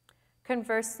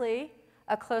 Conversely,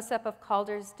 a close-up of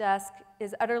Calder's desk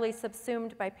is utterly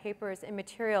subsumed by papers and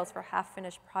materials for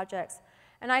half-finished projects,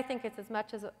 and I think it's as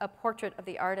much as a portrait of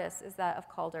the artist as that of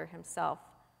Calder himself.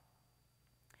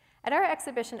 At our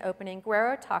exhibition opening,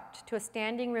 Guerrero talked to a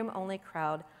standing room-only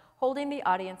crowd, holding the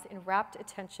audience in rapt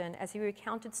attention as he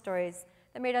recounted stories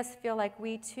that made us feel like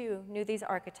we, too, knew these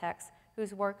architects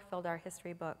whose work filled our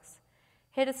history books.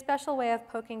 He had a special way of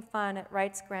poking fun at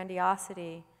Wright's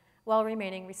grandiosity while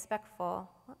remaining respectful,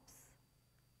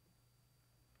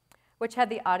 which had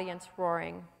the audience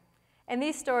roaring. In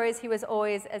these stories, he was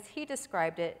always, as he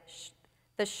described it,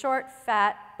 the short,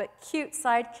 fat, but cute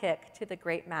sidekick to the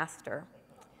great master.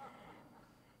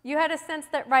 You had a sense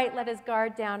that Wright let his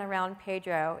guard down around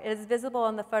Pedro. It is visible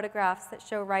in the photographs that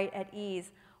show Wright at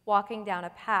ease, walking down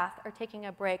a path or taking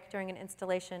a break during an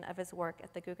installation of his work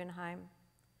at the Guggenheim.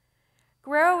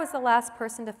 Guerrero was the last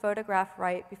person to photograph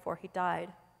Wright before he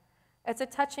died. It's a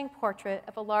touching portrait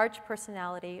of a large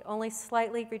personality, only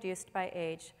slightly reduced by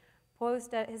age,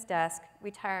 posed at his desk,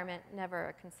 retirement never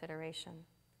a consideration.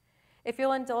 If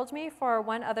you'll indulge me for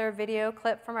one other video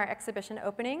clip from our exhibition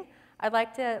opening, I'd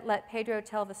like to let Pedro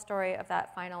tell the story of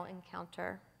that final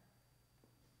encounter.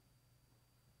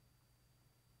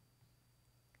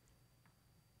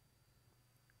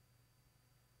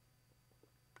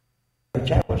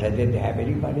 Chapels, I didn't have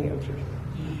anybody else.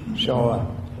 So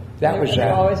that was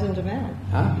always in demand.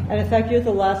 Huh? And in fact, you're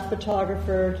the last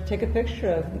photographer to take a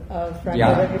picture of Frank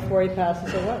Lloyd Wright before he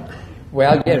passes away.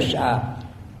 Well, yes.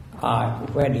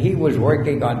 When he was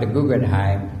working on the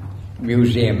Guggenheim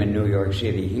Museum in New York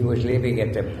City, he was living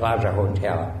at the Plaza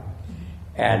Hotel,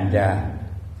 and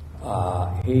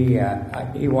he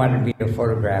wanted me to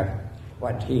photograph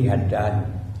what he had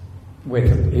done.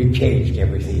 He changed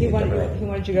everything. He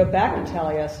wanted you to go back to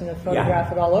Taliesin and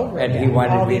photograph it all over again. And he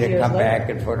wanted me to come back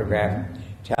and photograph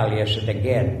Taliesin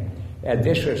again. And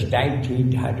this was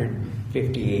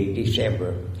 1958,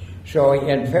 December. So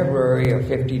in February of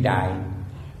 '59,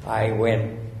 I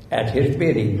went at his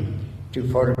bidding to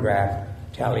photograph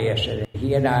Taliesin.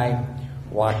 He and I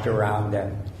walked around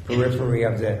the periphery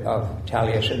of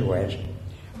Taliesin West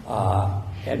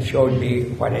and showed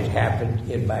me what had happened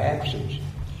in my absence.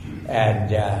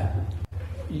 And,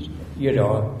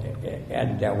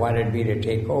 wanted me to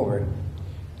take over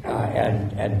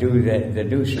and do the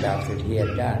new stuff that he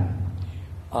had done.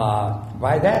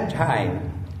 By that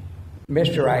time,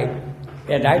 Mr. Wright,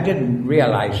 and I didn't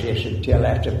realize this until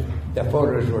after the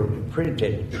photos were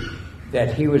printed,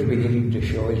 that he was beginning to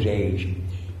show his age.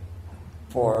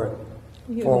 For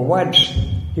once,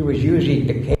 he was using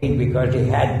the cane because he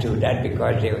had to, not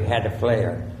because they had a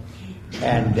flare.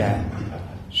 And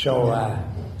So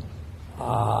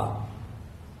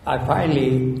I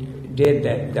finally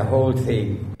did the whole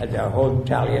thing, the whole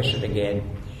Taliesin again,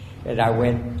 and I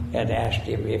went and asked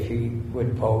him if he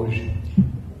would pose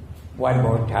one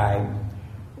more time.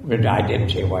 But I didn't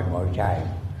say one more time.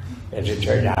 As it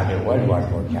turned out, it was one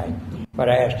more time. But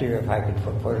I asked him if I could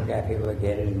photograph him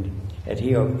again, and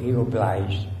he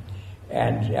obliged.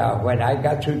 And when I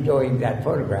got through doing that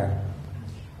photograph,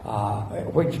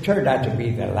 which turned out to be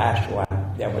the last one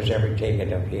that was ever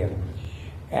taken of him.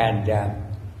 And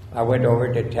I went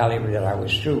over to tell him that I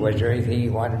was through. Was there anything he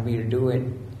wanted me to do?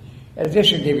 And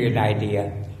this will give you an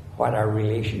idea what our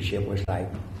relationship was like.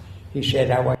 He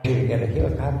said, I want you to get a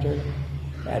helicopter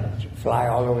and fly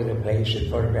all over the place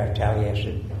and photograph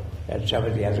Taliesin and some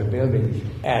of the other buildings.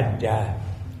 And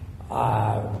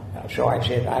so I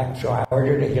said, so I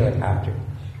ordered a helicopter.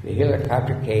 The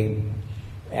helicopter came,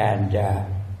 and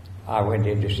I went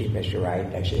in to see Mr. Wright.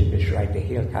 I said, Mr. Wright, the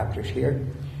helicopter's here.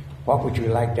 What would you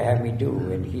like to have me do?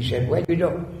 And he said, well, you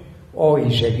know. Oh,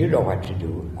 he said, you know what to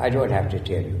do. I don't have to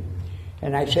tell you.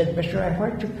 And I said, Mr. Wright, why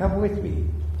don't you come with me?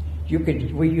 You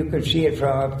could see it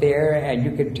from up there, and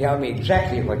you can tell me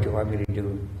exactly what you want me to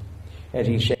do. And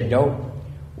he said, no,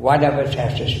 one of us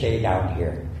has to stay down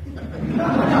here.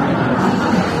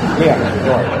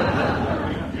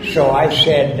 So I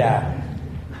said,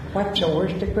 what's the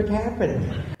worst that could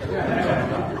happen?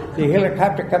 The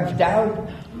helicopter comes down,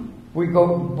 we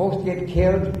both get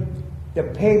killed. The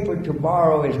paper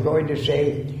tomorrow is going to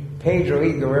say Pedro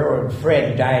Guerrero and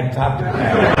Fred died copter.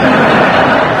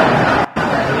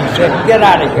 He said, get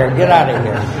out of here.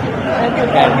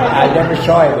 And I never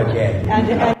saw him again.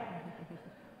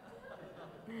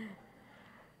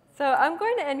 So I'm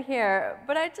going to end here,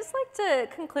 but I'd just like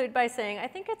to conclude by saying I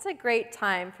think it's a great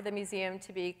time for the museum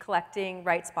to be collecting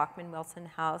Wright's Bachman-Wilson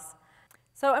house.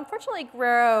 So unfortunately,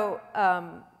 Guerrero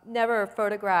never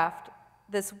photographed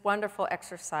this wonderful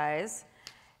exercise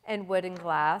in wood and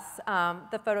glass.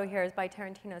 The photo here is by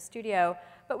Tarantino Studio,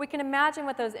 but we can imagine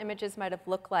what those images might have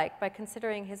looked like by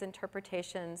considering his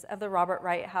interpretations of the Robert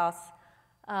Wright house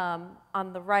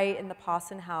on the right and the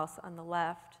Pawson house on the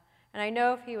left. And I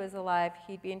know if he was alive,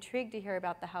 he'd be intrigued to hear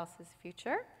about the house's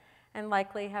future and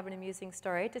likely have an amusing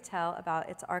story to tell about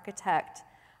its architect.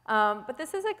 But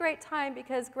this is a great time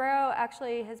because Guerrero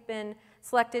actually has been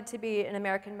selected to be an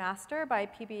American Master by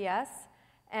PBS,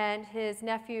 and his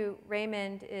nephew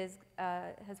Raymond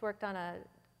has worked on a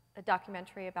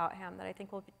documentary about him that I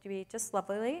think will be just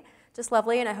lovely,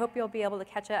 and I hope you'll be able to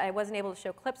catch it. I wasn't able to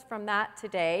show clips from that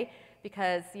today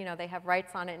because they have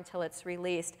rights on it until it's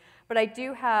released. But I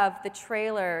do have the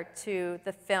trailer to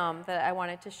the film that I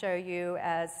wanted to show you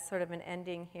as sort of an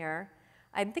ending here.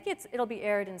 I think it'll be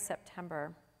aired in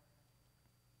September.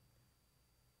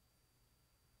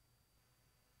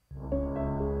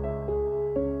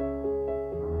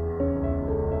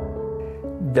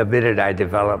 The minute I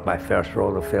developed my first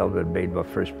roll of film and made my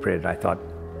first print, I thought,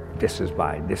 this is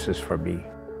mine, this is for me.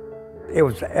 It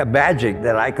was a magic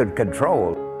that I could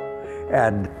control,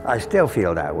 and I still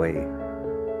feel that way.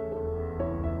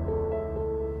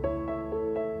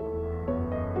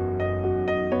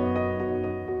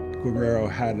 Guerrero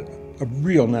had a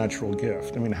real natural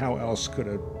gift. I mean, how else could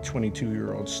a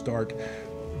 22-year-old start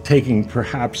taking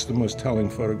perhaps the most telling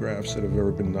photographs that have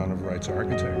ever been done of Wright's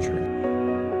architecture?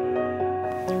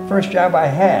 First job I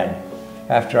had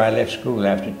after I left school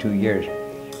after 2 years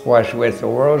was with the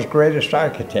world's greatest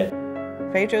architect.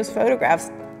 Pedro's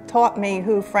photographs taught me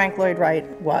who Frank Lloyd Wright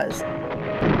was.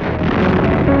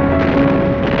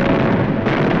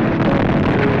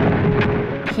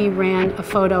 He ran a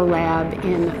photo lab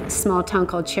in a small town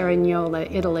called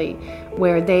Cerignola, Italy,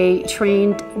 where they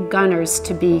trained gunners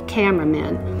to be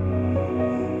cameramen.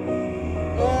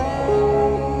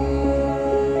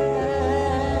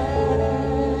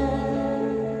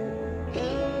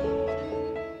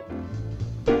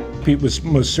 Pete was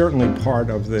most certainly part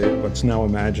of what's now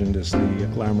imagined as the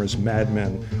glamorous Mad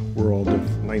Men world of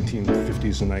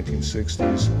 1950s and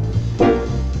 1960s.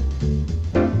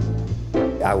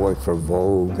 I worked for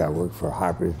Vogue, I worked for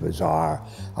Harper's Bazaar,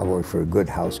 I worked for Good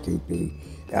Housekeeping,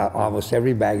 almost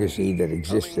every magazine that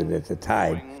existed at the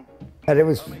time. And it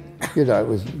was, it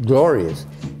was glorious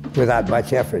without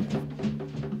much effort.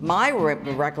 My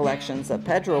recollections of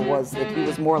Pedro was that he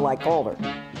was more like Calder.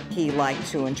 He liked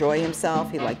to enjoy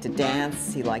himself, he liked to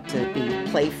dance, he liked to be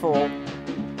playful.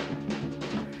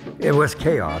 It was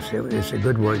chaos, it's a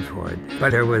good word for it.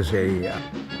 But there was a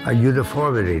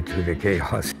uniformity to the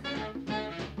chaos.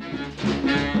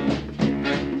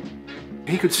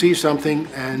 He could see something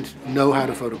and know how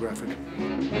to photograph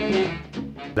it.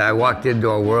 I walked into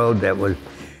a world that was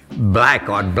black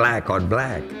on black on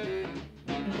black.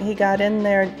 He got in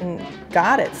there and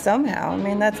got it somehow. I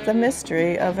mean, that's the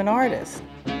mystery of an artist.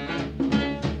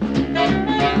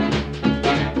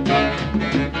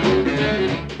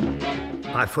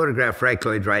 I photographed Frank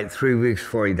Lloyd Wright 3 weeks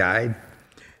before he died,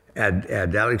 and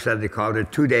Alexander Calder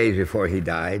 2 days before he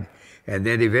died, and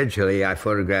then eventually I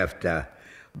photographed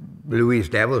Louise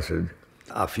Nevelson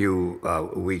a few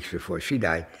weeks before she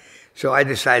died. So I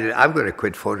decided I'm going to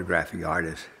quit photographing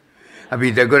artists. I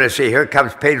mean, they're going to say, here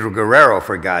comes Pedro Guerrero,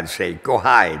 for God's sake, go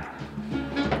hide.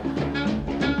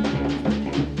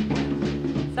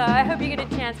 So I hope you get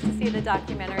a chance to see the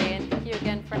documentary, and thank you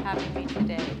again for having me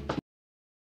today.